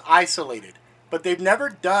things isolated, but they've never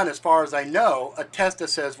done, as far as I know, a test that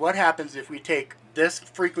says what happens if we take this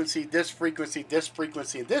frequency, this frequency, this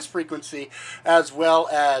frequency, and this frequency, as well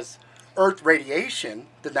as Earth radiation,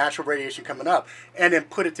 the natural radiation coming up, and then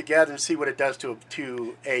put it together and see what it does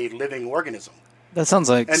to a living organism. That sounds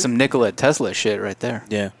like And- some Nikola Tesla shit right there.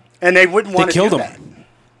 Yeah, And they wouldn't want to killed do him.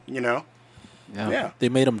 that. You know? Yeah. Yeah. they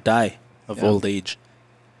made him die of Yeah. old age.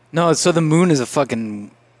 No, so the moon is a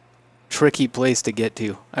fucking tricky place to get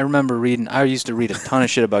to. I remember reading. I used to read a ton of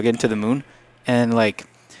shit about getting to the moon, and like,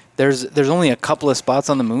 there's only a couple of spots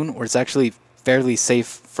on the moon where it's actually fairly safe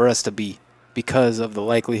for us to be because of the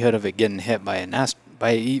likelihood of it getting hit by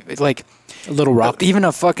like A little rock. even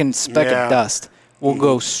a fucking speck Yeah. of dust will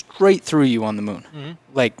go straight through you on the moon.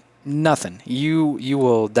 Like nothing. You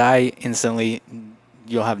will die instantly.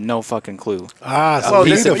 You'll have no fucking clue. So Well,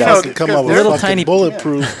 we piece need of to dust. fucking come up with Little fucking tiny-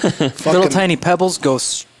 bulletproof. fucking, Little tiny pebbles go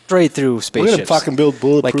straight through we're spaceships. gonna fucking build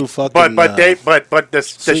bulletproof fucking. But the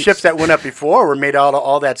suits. ships that went up before were made out of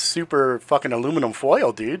all that super fucking aluminum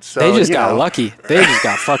foil, dude. So They just you got know. lucky. They just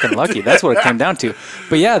got fucking lucky. That's what it came down to.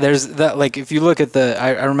 But yeah, there's that. Like, if you look at I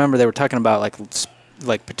remember they were talking about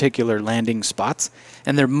like particular landing spots,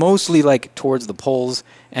 and they're mostly like towards the poles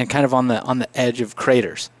and kind of on the edge of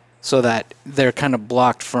craters, so that they're kind of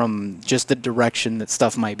blocked from just the direction that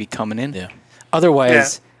stuff might be coming in. Yeah.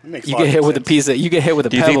 Otherwise, Yeah, it makes you a lot get of hit with a sense. piece of you get hit with a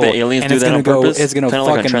Do you pebble, think the aliens and do it's that gonna on go. purpose? It's gonna Kinda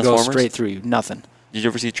like on fucking go Transformers? straight through you. Nothing. Did you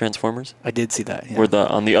ever see Transformers? I did see that. Yeah. Where Oh,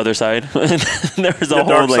 on the other side, there's a The whole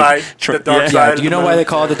dark like side- the dark yeah, side. yeah. Do you know why they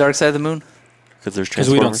call it the dark side of the moon? because there's Because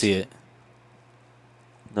Transformers. we don't see it.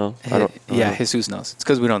 No, I don't. Yeah, Jesus knows. It's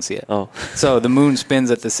because we don't see it. Oh, So the moon spins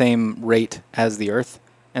at the same rate as the Earth,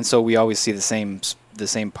 and so we always see the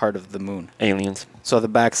same part of the moon. aliens. So the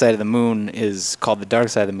back side of the moon is called the dark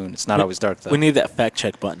side of the moon. It's not always dark though. We need that fact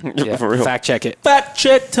check button. Yeah, For real. fact check it. Fact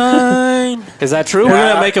check time. Is that true? We're Yeah.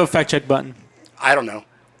 gonna make a fact check button. I don't know.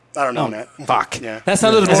 I don't know, Matt. Fuck. Yeah. That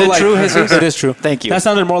sounded Is more it like true, Jesus? It is true. Thank you. That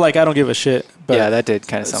sounded more like I don't give a shit. But Yeah, that did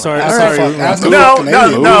kind of sound. Sorry, like sorry. Fuck, ask the No, fucking no,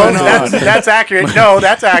 alien. no. Moving on. That's accurate. No,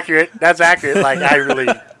 that's accurate. That's accurate. Like I really,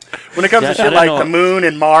 when it comes Yeah, to I shit don't like know. the moon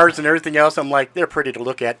and Mars and everything else, I'm like they're pretty to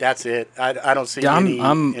look at. That's it. I don't see Yeah, any.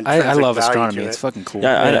 I intrinsic love value astronomy. to It's it. fucking cool.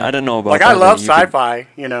 Yeah, I didn't know about. Like that, I love but you could- sci-fi,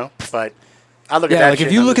 but I look at Yeah, that. like shit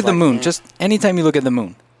if you and I'm look at just the like, moon, mm. just anytime you look at the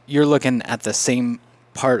moon, you're looking at the same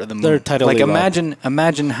part of the moon. They're tidally like locked.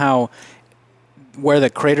 imagine how where the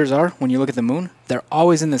craters are when you look at the moon, they're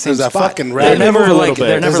always in the same There's a spot. fucking They're rabbit. never They move a like little bit.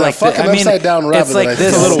 they're never There's a like fucking I mean, upside down rabbit it's like that I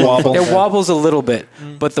this. see. It's a little wobble. It wobbles a little bit,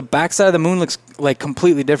 but the backside of the moon looks like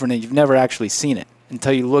completely different, and you've never actually seen it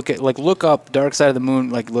until you look up dark side of the moon,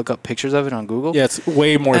 like look up pictures of it on Google. yeah, it's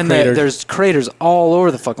way more and cratered. there's craters all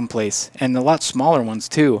over the fucking place, and a lot smaller ones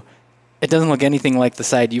too. It doesn't look anything like the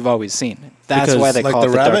side you've always seen. That's Because why they Like call the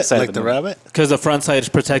it the dark rabbit, side like of the the moon. rabbit. Because the front side is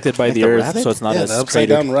protected by Like the the earth, rabbit? so it's not Yeah, as the upside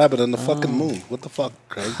cratered. down rabbit on the fucking moon. What the fuck,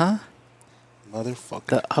 Craig? Huh? Motherfucker.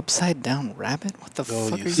 The upside down rabbit? What the Oh,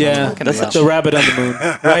 fuck you are you son Yeah, talking that's about? the rabbit on the moon,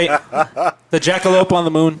 right? The jackalope on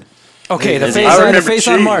the moon. Okay, the I face, remember the face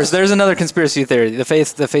on cheese. Mars. There's another conspiracy theory. The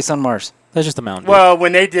face on Mars. That's just a mountain. Well,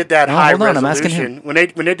 when they did that No, high hold on, I'm asking resolution,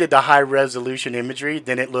 when they did the high resolution imagery,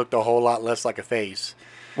 then it looked a whole lot less like a face.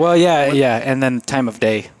 Well, yeah, and then time of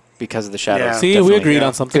day because of the shadows. Yeah. See, we Definitely. agreed yeah.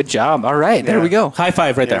 on something. Good job. All right, there Yeah. we go. High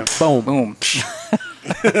five right Yeah. there. Boom. Boom.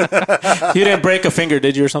 You didn't break a finger,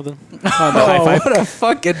 did you, or something? On the high Oh, five. what a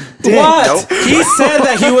fucking dick. What? Nope. He said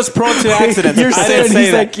that he was prone to accidents. You're I saying didn't say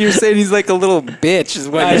he's that. like you're saying he's like a little bitch. Is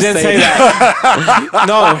what I you're didn't say saying. that.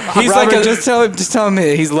 No, he's Robert, like a. just tell him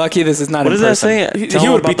he's lucky this is not What in does that person. say? He Tell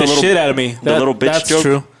him would about beat the little- shit out of me. the little bitch That's joke?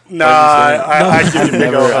 true. No, I give you a big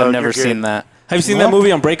Never, old I've hug. never You're seen good. that. Have you seen that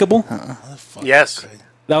movie Unbreakable? Yes.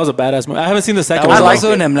 That was a badass movie. I haven't seen the That second was one. liked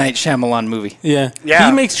also it. an M. Night Shyamalan movie. Yeah. Yeah,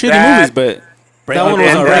 He makes shitty that- movies, but that one was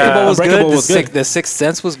and, alright. Unbreakable was Unbreakable good. was good. The Sixth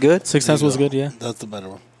Sense was good. Sixth Sense was good, yeah. That's the better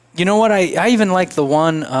one. You know what? I even liked the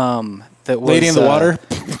one that was Lady in the Water.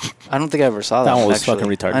 I don't think I ever saw that. That one was actually.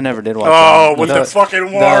 fucking retarded. I never did watch. Oh, that one. with the fucking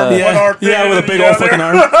arm, Yeah, one arm yeah, with a big old fucking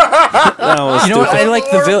arm. That was You know what? stupid. I like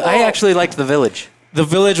the I actually liked The Village. The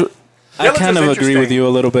Village. I Village kind is of agree with interesting. you a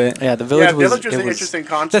little bit. Yeah, The Village Yeah, was. Village was it an interesting The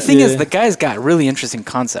concept. thing is, Yeah. the guy's got really interesting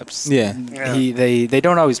concepts. Yeah. Yeah. They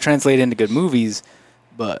don't always translate into good movies,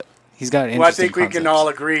 but he's got interesting Well, I think we concepts. can all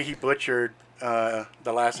agree he butchered The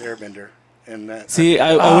Last Airbender. And that, See,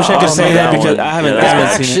 I wish I could say man, that that because one. I haven't, Yeah, I that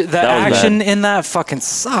haven't one. seen it. The That was action bad. in that fucking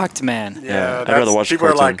sucked, man. yeah, I'd rather watch the people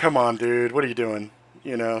are like, cartoon. "Come on, dude, what are you doing?"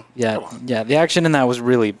 You know? Yeah, Come on. yeah. The action in that was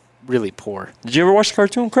really, really poor. Did you ever watch the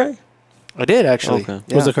cartoon, Craig? I did actually. Okay.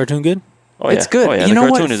 Yeah. Was the cartoon good? Oh, It's yeah. good. Oh, yeah. You the know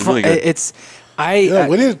cartoon what? is really good. It's Yeah,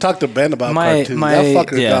 we need to talk to Ben about my- cartoons. my- that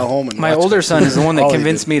fucker yeah. got home and my watched older son is the one that All he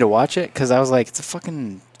convinced did. me to watch it because I was like, it's a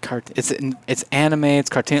fucking cartoon. It's anime. It's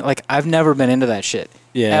cartoon. Like I've never been into that shit.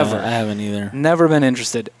 Yeah, Ever. I haven't either. Never been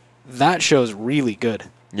interested. That show's really good.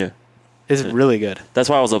 Yeah. It's really good. That's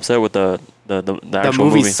why I was upset with the The actual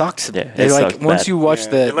movie movie. sucks. Yeah, They it like sucked once bad. you watch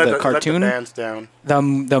Yeah, it let the let cartoon, the bands down.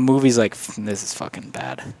 the movie's like this is fucking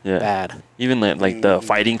bad. Yeah. Bad. Even like the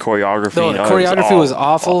fighting choreography. No, the choreography was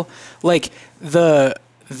awful. Like the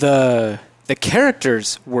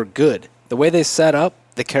characters were good. The way they set up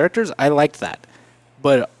the characters, I liked that.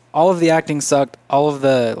 But all of the acting sucked. All of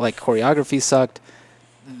the like choreography sucked.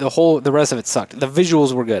 The rest of it sucked. The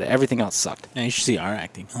visuals were good. Everything else sucked. Yeah, you should see our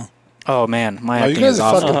acting. Huh? Oh man, my Oh, you acting guys is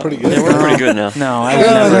are awful. fucking pretty good. Yeah, we're pretty good now. No, I would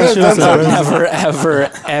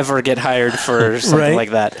never get hired for something Right? like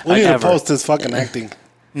that. We need to Ever. post his fucking acting.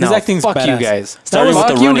 No, His acting's fuck you badass. guys. Starting with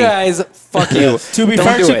Fuck the you running. guys. Fuck you. To be Don't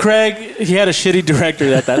fair do to it. Craig, he had a shitty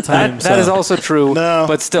director at that time. That is also true. No.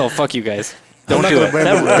 But still, fuck you guys. Don't not do gonna it. blame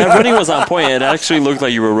That running was on point. It actually looked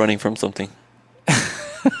like you were running from something.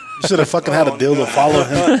 You should have fucking had a dildo follow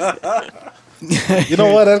him. You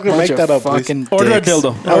know what? Edgar, Bunch make of that up, please. fucking Order a dicks.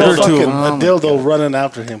 dildo. Order Order two. a dildo running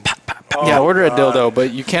after him. Yeah, order a dildo,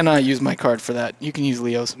 but you cannot use my card for that. You can use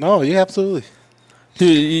Leo's. No, you absolutely.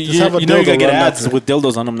 Dude, Just have a you know you're going dildo to get run ads after. with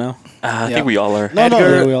dildos on them now. I Yeah. think we all are. No,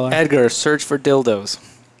 Edgar, Yeah, we all are. Edgar, search for dildos.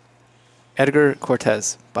 Edgar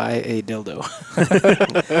Cortez, buy a dildo.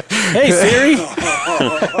 Hey, Siri.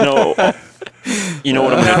 No. You know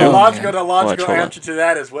what I'm Now, gonna do? the logical hold on. answer to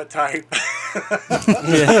that is what type.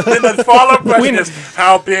 Then the follow-up question is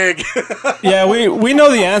how big. Yeah, we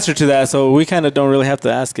know the answer to that, so we kind of don't really have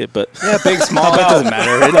to ask it. But Yeah, big, small, it doesn't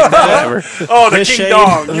matter. Whatever. Oh, the This king shade,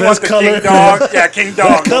 dog. You want the color. king dog? Yeah, king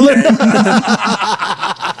dog.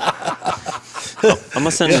 I'm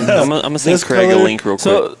gonna send This Craig a color- link real quick.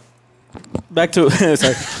 so back to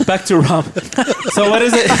back to Rob. So what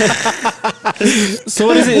is it? So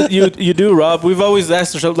what is it you do, Rob? We've always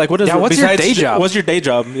asked ourselves like, what is Yeah, what's your day job? What's your day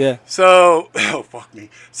job? Yeah, So, oh fuck me.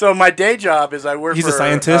 So my day job is I work. he's for, a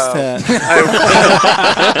scientist. I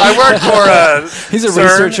work for. He's a CERN.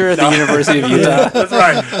 researcher at the University of Utah. That's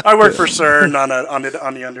right. I work for CERN on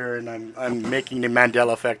the under, and I'm making the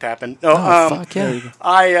Mandela effect happen. No, Fuck yeah.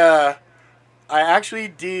 I actually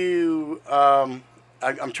do. I'm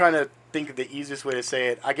trying to think of the easiest way to say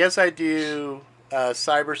it. I guess I do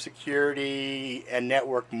cybersecurity and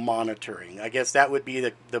network monitoring. I guess that would be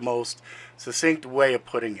the most succinct way of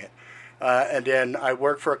putting it. And then I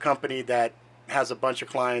work for a company that has a bunch of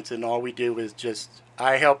clients, and all we do is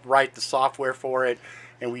I help write the software for it,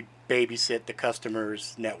 and we babysit the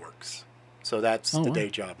customers' networks. So that's the wow. day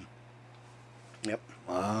job. Yep.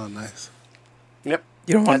 Wow, nice. Yep.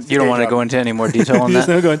 You don't want That's the you don't day want to job. go into any more detail on He's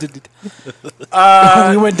that. not going to.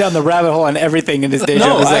 We went down the rabbit hole on everything in his day No,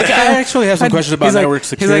 job. He's I like, actually have some questions about he's like- network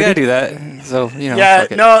security. He's like, I do that. So Yeah,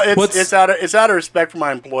 fuck it. no, What's- it's out of respect for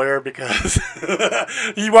my employer because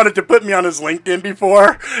he wanted to put me on his LinkedIn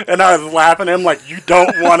before, and I was laughing at him like, you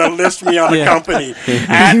don't want to list me on a Yeah. company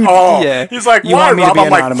at all. Yeah. He's like, You why, want me to Rob? be I'm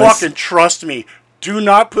like, anonymous. fucking trust me. Do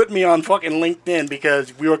not put me on fucking LinkedIn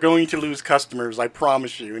because we are going to lose customers. I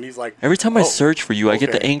promise you. And he's like, Every time I oh, search for you, I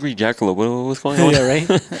get the okay. angry jackalope. What's going on? Yeah, right.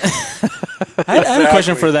 I have a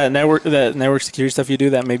question for that network security stuff you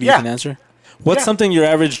do that maybe Yeah. you can answer. What's Yeah. something your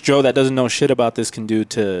average Joe that doesn't know shit about this can do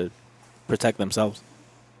to protect themselves?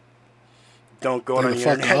 don't go on the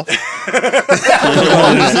Fuck internet. off.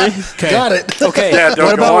 Got it. Okay. Yeah, don't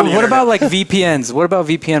what go on the about internet. like VPNs? What about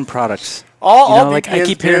VPN products? All Like I VPNs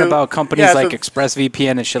keep hearing do- about companies yeah, like so-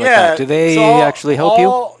 ExpressVPN and shit like that. Do they so actually help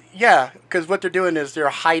you? Yeah, because what they're doing is they're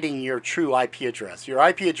hiding your true IP address. Your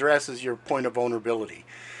IP address is your point of vulnerability.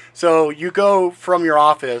 So you go from your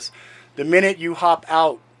office, the minute you hop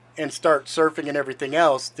out and start surfing and everything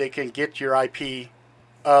else, they can get your IP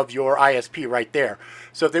of your ISP right there.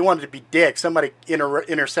 So if they wanted to be dicks, somebody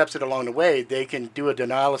intercepts it along the way, they can do a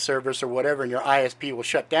denial of service or whatever, and your ISP will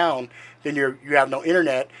shut down. Then you have no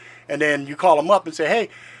internet, and then you call them up and say, hey,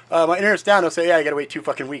 my internet's down. They'll say, yeah, you got to wait 2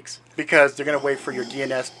 fucking weeks because they're going to wait for your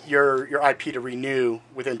DNS, your IP to renew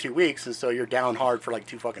within 2 weeks, and so you're down hard for like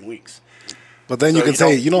 2 fucking weeks. But then So you can you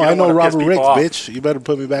say, don't- you know, you I don't know wanna piss Robert Ricks, people off. bitch. You better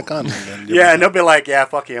put me back on. And then you'll Yeah, be and they'll be like, yeah,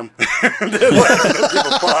 fuck him.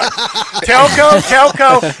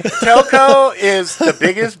 Telco is the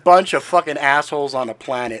biggest bunch of fucking assholes on the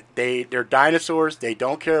planet. They're dinosaurs. They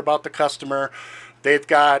don't care about the customer. They've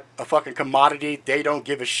got a fucking commodity. They don't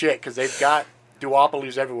give a shit because they've got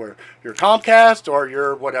duopolies everywhere. You're Comcast or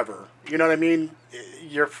you're whatever. You know what I mean?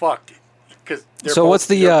 You're fucked. So what's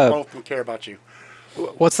the, both of them care about you.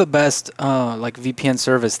 What's the best like VPN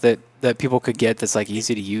service that people could get that's like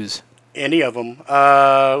easy to use? Any of them.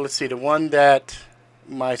 Let's see. The one that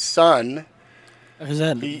my son, Is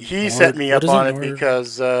that he set me up on it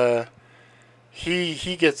because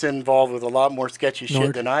he gets involved with a lot more sketchy shit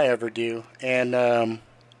Nord? than I ever do. And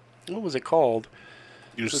what was it called?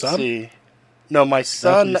 Your Let's son? see. No, my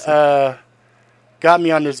son got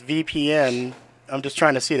me on this VPN. I'm just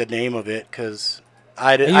trying to see the name of it because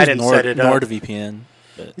I didn't set it up. NordVPN.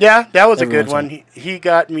 Yeah, that was a Everyone's good one. He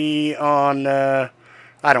got me on.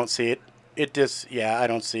 I don't see it. It just I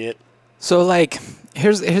don't see it. So like,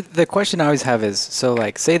 here's the question I always have is, so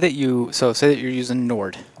like, say that you're using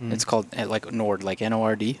Nord. It's called like Nord, like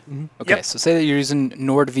Nord. Okay, Yep. so say that you're using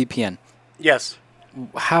NordVPN. Yes.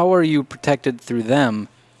 How are you protected through them?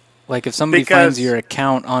 Like if somebody Because- finds your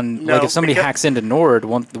account on, No, like if somebody because- hacks into Nord,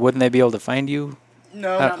 wouldn't they be able to find you?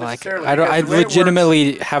 No, not Like, necessarily. I because the way it works-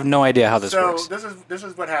 legitimately have no idea how this works. So this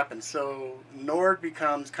is what happens. So Nord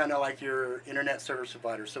becomes kind of like your internet service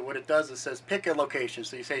provider. So what it does is says pick a location.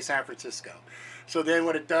 So you say San Francisco. So then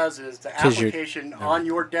what it does is the 'Cause you're- application on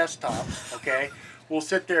your desktop, okay, will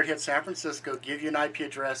sit there, hit San Francisco, give you an IP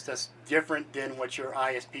address that's different than what your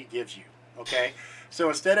ISP gives you. Okay, so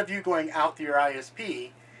instead of you going out to your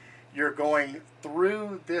ISP, you're going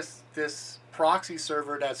through this proxy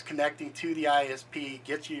server that's connecting to the ISP,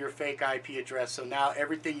 gets you your fake IP address. So now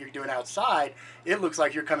everything you're doing outside, it looks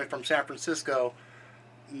like you're coming from San Francisco,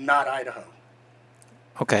 not Idaho.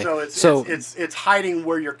 Okay. So it's hiding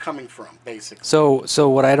where you're coming from, basically. So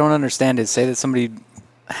what I don't understand is, say that somebody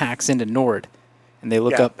hacks into Nord and they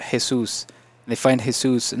look Yeah. up Jesus and they find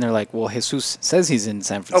Jesus and they're like, well, Jesus says he's in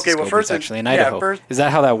San Francisco, well, but first he's thing- actually in yeah, Idaho. first- Is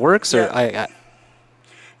that how that works? Or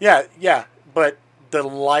Yeah. Yeah, but the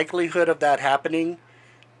likelihood of that happening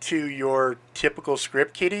to your typical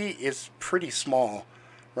script kiddie is pretty small,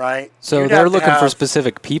 right? so You'd they're have to looking for have-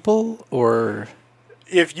 specific people, or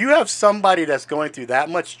If you have somebody that's going through that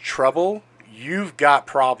much trouble, you've got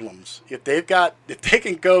problems. If they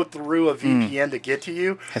can go through a VPN to get to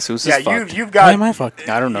you, Jesus yeah, is fucked. you've got. Why am I fucked?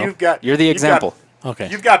 I don't know. You're the you've got- example. Okay.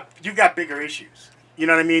 You've got bigger issues. You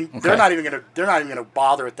know what I mean? Okay. They're not even gonna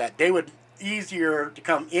bother with that. They would easier to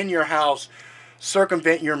come in your house,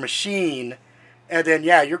 circumvent your machine, and then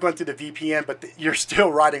you're going through the VPN, but you're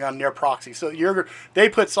still riding on their proxy. So they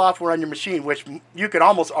put software on your machine, which you could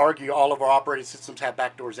almost argue all of our operating systems have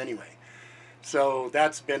backdoors anyway. So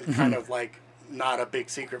that's been kind of like not a big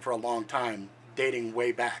secret for a long time, dating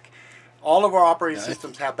way back. All of our operating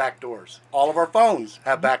systems have backdoors. All of our phones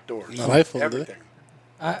have backdoors. Not iPhone, do they? Everything.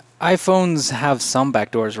 iPhones have some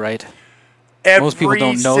backdoors, right? Every Most people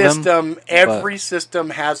don't know them, system, every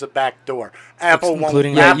system has a back door. Apple won't.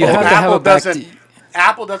 Including Yeah, Apple, you have to have Apple a back doesn't.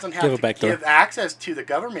 Apple doesn't Give a have to back door. give access to the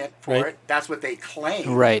government for Right. it. That's what they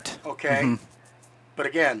claim. Right. Okay. But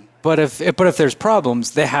again, But if there's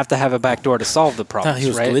problems, they have to have a backdoor to solve the problems, he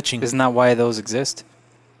was right? glitching. Isn't that why those exist?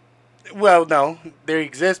 well, no, they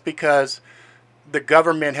exist because the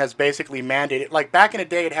government has basically mandated. Like back in the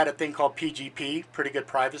day, it had a thing called PGP, pretty good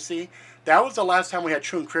privacy. That was the last time we had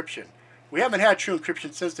true encryption. We haven't had true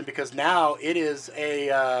encryption since then because now it is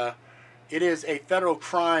a federal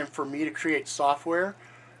crime for me to create software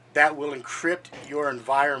that will encrypt your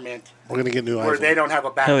environment We're gonna get new where iPhone. they don't have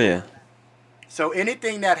a backdoor. Hell yeah. So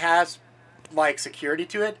anything that has like security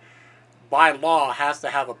to it, by law, has to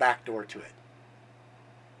have a backdoor to it.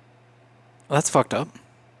 Well, that's fucked up.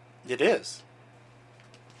 It is.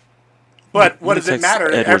 But what Let does me it text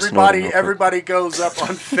matter? Edward Snowden real quick. Everybody goes up on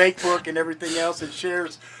Facebook and everything else and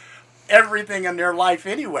shares everything in their life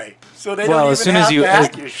anyway. So they Well, don't as even soon as have you- to as-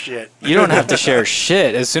 hack your shit. You don't have to share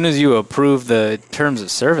shit. As soon as you approve the terms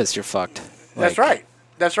of service, you're fucked. That's Like, right.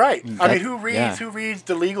 That's right. I that- mean, who yeah. reads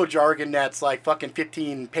the legal jargon that's like fucking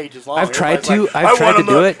 15 pages long? I've tried to. Everybody's like, I've "I tried wanna to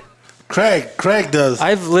do look." it. Craig does.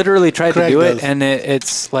 I've literally tried Craig to do does. it, and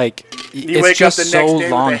it's like You it's wake up just the so next day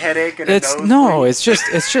long. with a headache and a It's nosebleed. no, it's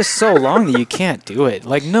just so long that you can't do it.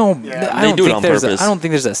 Like no, Yeah. I They don't do it think on there's purpose. I don't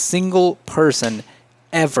think there's a single person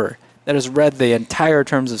ever that has read the entire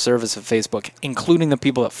terms of service of Facebook, including the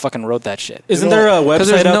people that fucking wrote that shit. Isn't there a Because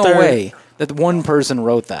website there's out no there? way that one person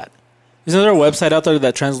wrote that. Isn't there a website out there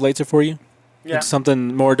that translates it for you? Yeah. It's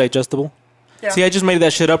something more digestible. Yeah. See, I just made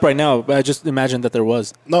that shit up right now, but I just imagined that there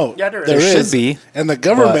was. No, Yeah, there there is. is. Should be. And the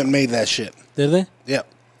government made that shit. Did they? Yeah.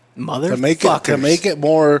 Mother To make it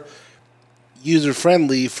more user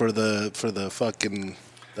friendly for the fucking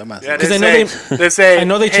dumbass. Yeah, 'Cause they I know say, they say, I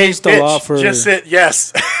know they "Hey, changed the law bitch, for- just sit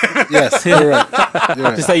yes. Yes, you're right. You're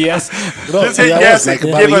right. Just say yes. No, Just hit that yes was like and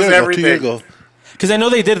about give a us year ago, 2 everything. years ago. Because I know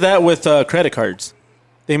they did that with credit cards.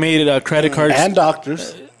 They made credit cards And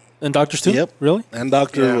doctors. and doctors too. Yep. Really? And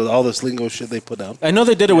doctors Yeah. with all this lingo shit they put out. I know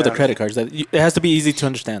they did it with the Yeah. credit cards. That it has to be easy to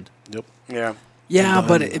understand. Yep. Yeah. Yeah,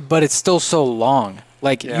 but it's still so long.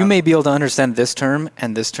 Like Yeah. you may be able to understand this term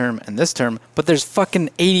and this term and this term, but there's fucking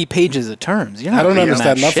 80 pages of terms. You're not I don't reading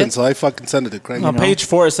understand that nothing, shit. so I fucking send it to Craig. On page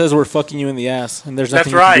 4, it says we're fucking you in the ass, and there's That's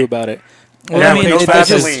nothing you can right. do about it. Well, Yeah, I mean, no it's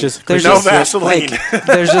Vaseline. just there's no just Vaseline. like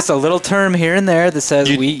there's just a little term here and there that says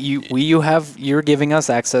you're giving us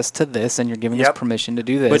access to this and you're giving us Yep. permission to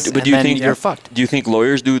do this. But and do you then think you're fucked? Do you think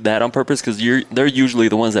lawyers do that on purpose? Because they're usually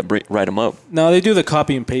the ones that write them up. No, they do the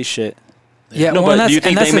copy and paste shit. Yeah, No, well, but do you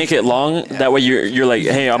think that's they make it long? That way you're like,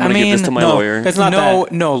 hey, I'm gonna give this to my lawyer. It's not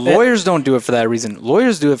that. No, lawyers don't do it for that reason.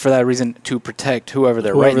 Lawyers do it for that reason to protect whoever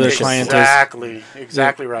they're Whoever writing. their client is.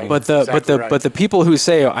 Exactly right. But the people who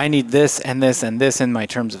say, oh, I need this and this and this in my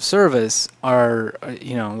terms of service are,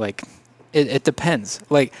 like, it depends.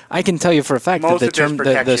 Like, I can tell you for a fact Most that of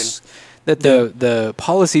there's the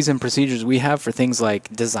policies and procedures we have for things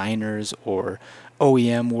like designers or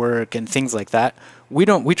OEM work and things like that, we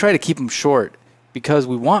try to keep them short because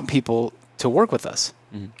we want people to work with us.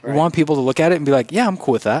 Mm-hmm. We want people to look at it and be like, yeah, I'm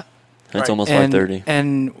cool with that. That's almost 5:30.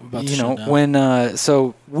 And when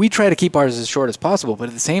so we try to keep ours as short as possible, but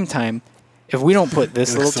at the same time, if we don't put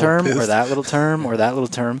this little term or that little term or that little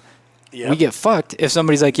term, we get fucked. If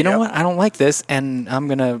somebody's like, you know what, I don't like this, and I'm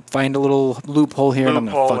gonna find a little loophole here, and I'm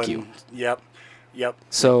gonna fuck you. Yep.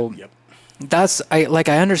 So that's I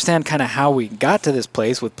understand kind of how we got to this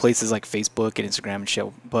place with places like Facebook and Instagram and shit,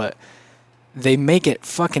 but they make it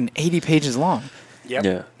fucking 80 pages long. Yep.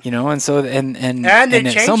 Yeah. And so and they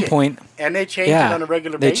at some point, and they change it on a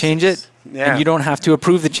regular basis. They change it, and you don't have to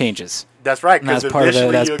approve the changes. That's right. And that's part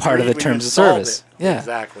of the terms of service. Yeah.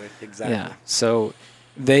 Exactly. Yeah. So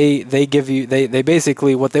they give you they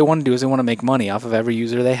basically what they want to do is they want to make money off of every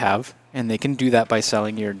user they have, and they can do that by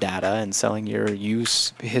selling your data and selling your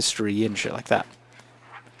use history and shit like that.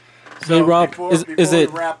 So hey Rob, is it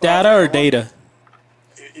data or data?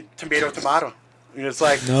 Tomato. It's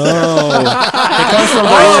like no. It comes from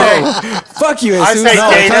fuck you. I say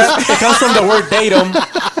data. It comes from the word datum,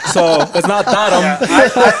 so it's not datum.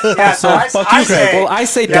 Fuck you, Craig. Well, I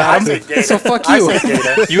say datum, so fuck you.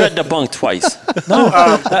 You had debunked twice. No,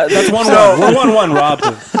 that's 1-1. We're 1-1, Rob.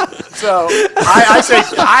 So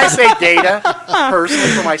I say data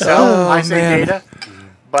personally for myself. I say data,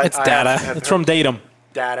 but it's data. It's from datum.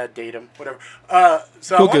 Datum, whatever.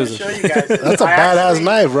 So I want to show you guys. That's a badass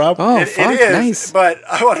knife, Rob. Oh, it is nice. But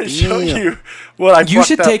I want to show you what I. You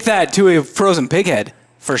should take that to a frozen pig head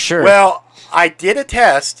for sure. Well, I did a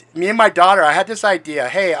test. Me and my daughter. I had this idea.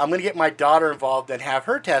 Hey, I'm going to get my daughter involved and have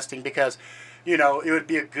her testing because, it would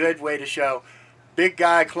be a good way to show big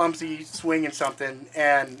guy, clumsy, swinging something,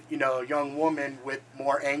 and a young woman with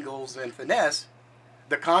more angles and finesse,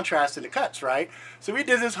 the contrast in the cuts, right? So we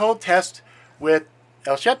did this whole test with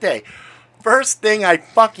El Chete. First thing I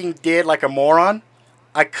fucking did like a moron,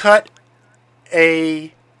 I cut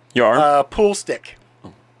a pool stick.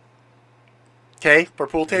 Okay, for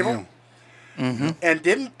pool table. Mm-hmm. And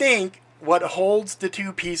didn't think what holds the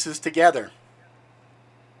two pieces together.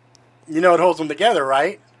 It holds them together,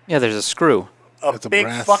 right? Yeah, there's a screw. A big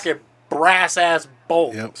fucking brass ass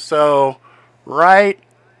bolt. Yep. So, I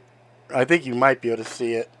think you might be able to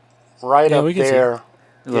see it. Right up there.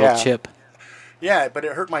 A little chip. Yeah, but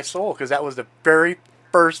it hurt my soul because that was the very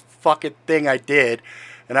first fucking thing I did,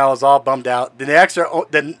 and I was all bummed out. The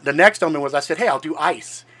next omen was I said, hey, I'll do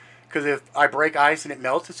ice. Because if I break ice and it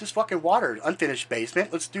melts, it's just fucking water. Unfinished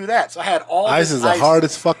basement. Let's do that. So I had all ice. Ice is the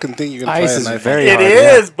hardest fucking thing you can try. Ice is very hard. It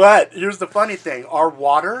is, but here's the funny thing. Our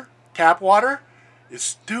water, tap water, is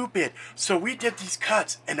stupid. So we did these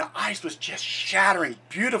cuts, and the ice was just shattering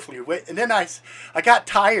beautifully. And then I got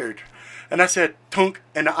tired, and I said, tunk,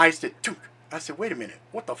 and the ice did tunk. I said, wait a minute,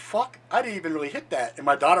 what the fuck? I didn't even really hit that. And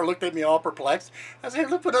my daughter looked at me all perplexed. I said,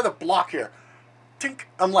 hey, let's put another block here. Tink.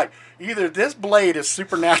 I'm like, either this blade is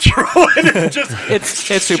supernatural and it's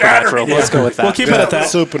supernatural. Let's go with that. We'll keep it at that.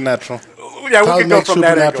 Supernatural. Yeah, we can go from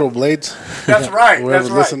that angle. Supernatural blades. That's right. That's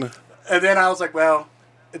right. Listening. And then I was like, well,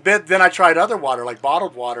 then I tried other water, like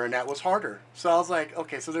bottled water, and that was harder. So I was like,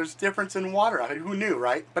 okay, so there's difference in water. I mean, who knew,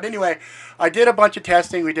 right? But anyway, I did a bunch of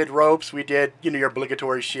testing. We did ropes. We did, your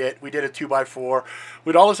obligatory shit. We did a 2x4.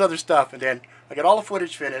 We did all this other stuff. And then I got all the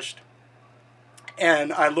footage finished.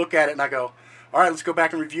 And I look at it and I go, all right, let's go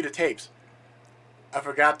back and review the tapes. I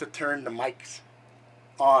forgot to turn the mics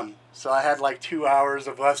on. So I had like 2 hours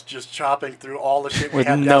of us just chopping through all the shit we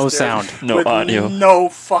had with no sound, no audio, no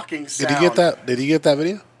fucking sound. Did you get that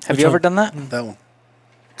video? Have you ever done that? That one.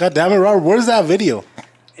 God damn it, Robert! Where's that video?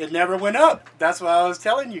 It never went up. That's what I was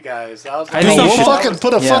telling you guys. I think we'll fucking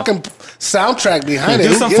put a fucking soundtrack behind it.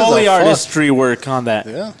 Do some Foley artistry work on that.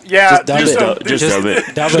 Yeah. Just dub it.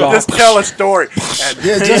 Just tell a story.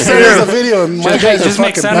 Just send us a video. And my guys just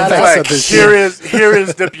make sound effects at this shit. Here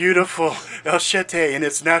is the beautiful El Chete in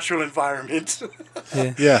its natural environment.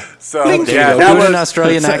 Yeah. So that was an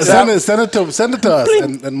Australian accent. Send it to us,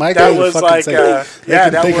 and my guy will was fucking like, say,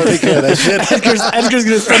 take care of that shit. Edgar's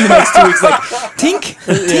gonna spend the next 2 weeks like, tink,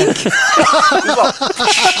 tink.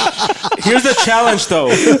 Here's the challenge,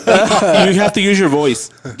 though. You have to use your voice.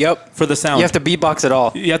 Yep. For the sound. You have to beatbox it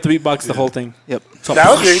all. You have to beatbox the whole thing. Yep. So that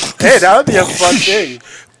would be a fun thing.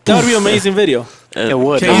 That would be an amazing video. It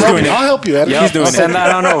would. Okay, he's doing it. I'll help you, Eddie. Yep. He's doing it. Send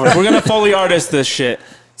that on over. We're gonna Foley artist this shit.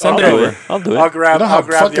 Send it do over. it. I'll do I'll it. grab. You know how I'll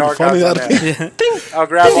grab the fucking funny archives. On that'd that. I'll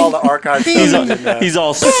grab all the archives. He's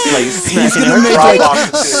all like He's smacking gonna her. make Drop like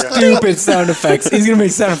boxes, yeah. stupid sound effects. He's gonna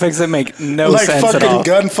make sound effects that make no like sense at fucking all.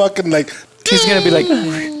 gun, fucking like. He's gonna be like,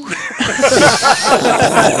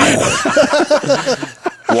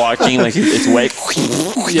 Walking like it's wet.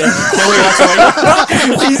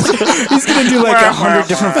 he's gonna do like 100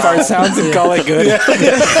 different fart sounds and call it good.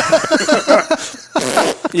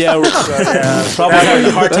 Yeah, we're probably having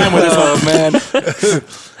a hard time with this one. Oh man.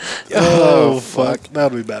 Oh fuck,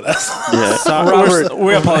 that would be badass. Yeah. Robert,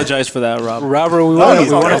 We apologize for that, Rob. Robert, we No, want you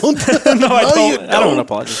to don't. No, I you don't. I don't want to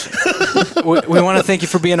apologize. we want to thank you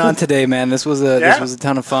for being on today, man. This was a Yeah.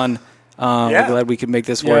 ton of fun. We're glad we could make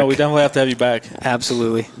this work. Yeah, we definitely have to have you back.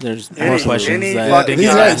 Absolutely. There's Any- more questions. any that fucking didn't These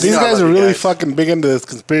get guys- asked. these Yeah, guys love are you really guys. fucking big into this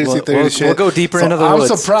conspiracy theory we'll shit. go deeper into the I'm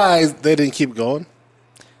woods. surprised they didn't keep going.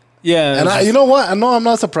 Yeah, And you know what? I know I'm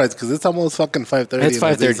not surprised because it's almost fucking 5:30. It's and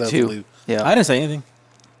I think 5:32. Yeah. I didn't say anything.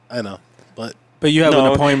 I know, but But you have an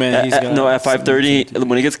appointment. At, He's at- got no, at 5:30,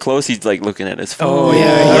 when he gets close, he's like looking at his phone. Oh, I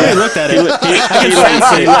yeah. already looked at it.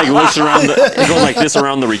 He like looks around. He goes like this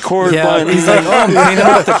around the record Yeah, button. he's like, oh, I'm cleaning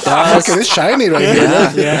up the dust. fucking it's shiny right here.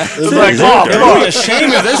 Yeah. It's like, like, oh, It would be a shame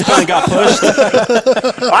if this button got pushed.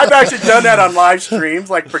 I've actually done that on live streams.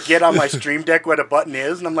 Like, forget on my stream deck what a button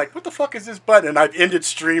is, and I'm like, "What the fuck is this button?" And I've ended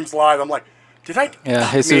streams live. I'm like, "Did I?" Yeah,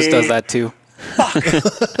 fuck Jesus me. does that too.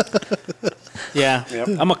 Yeah, Yep.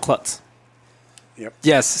 I'm a klutz.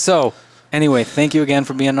 Yes. So, anyway, thank you again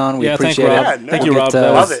for being on. We Yeah, thank appreciate you, it. Rob. Yeah, no, Thank you, We'll Rob. get,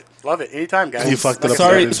 That Love was- it, love it. Anytime, guys. You fucked it Like up.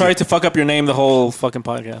 I said, Sorry to fuck up your name the whole fucking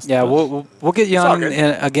podcast. Yeah, we'll get you It's all on good.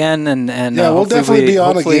 again, and Yeah, we'll hopefully definitely be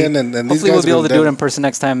on hopefully- again, and these hopefully guys we'll be able will to do it def- in person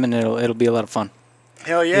next time, and it'll be a lot of fun.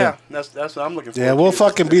 Hell yeah. Yeah. That's what I'm looking for. yeah, we'll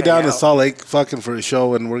fucking be down in Salt Lake fucking for a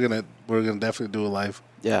show, and we're gonna definitely do a live.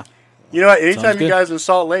 Yeah. You know what? Anytime Sounds you good. guys in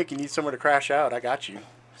Salt Lake, you need somewhere to crash out. I got you.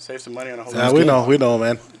 Save some money on a whole. Yeah, we know,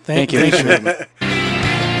 man. Thank you. Thank you.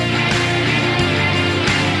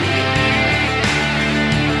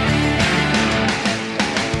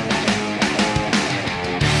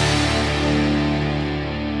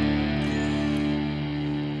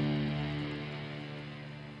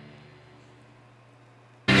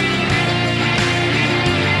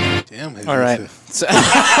 Damn. All right. So,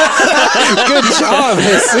 good job,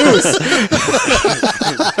 Jesus.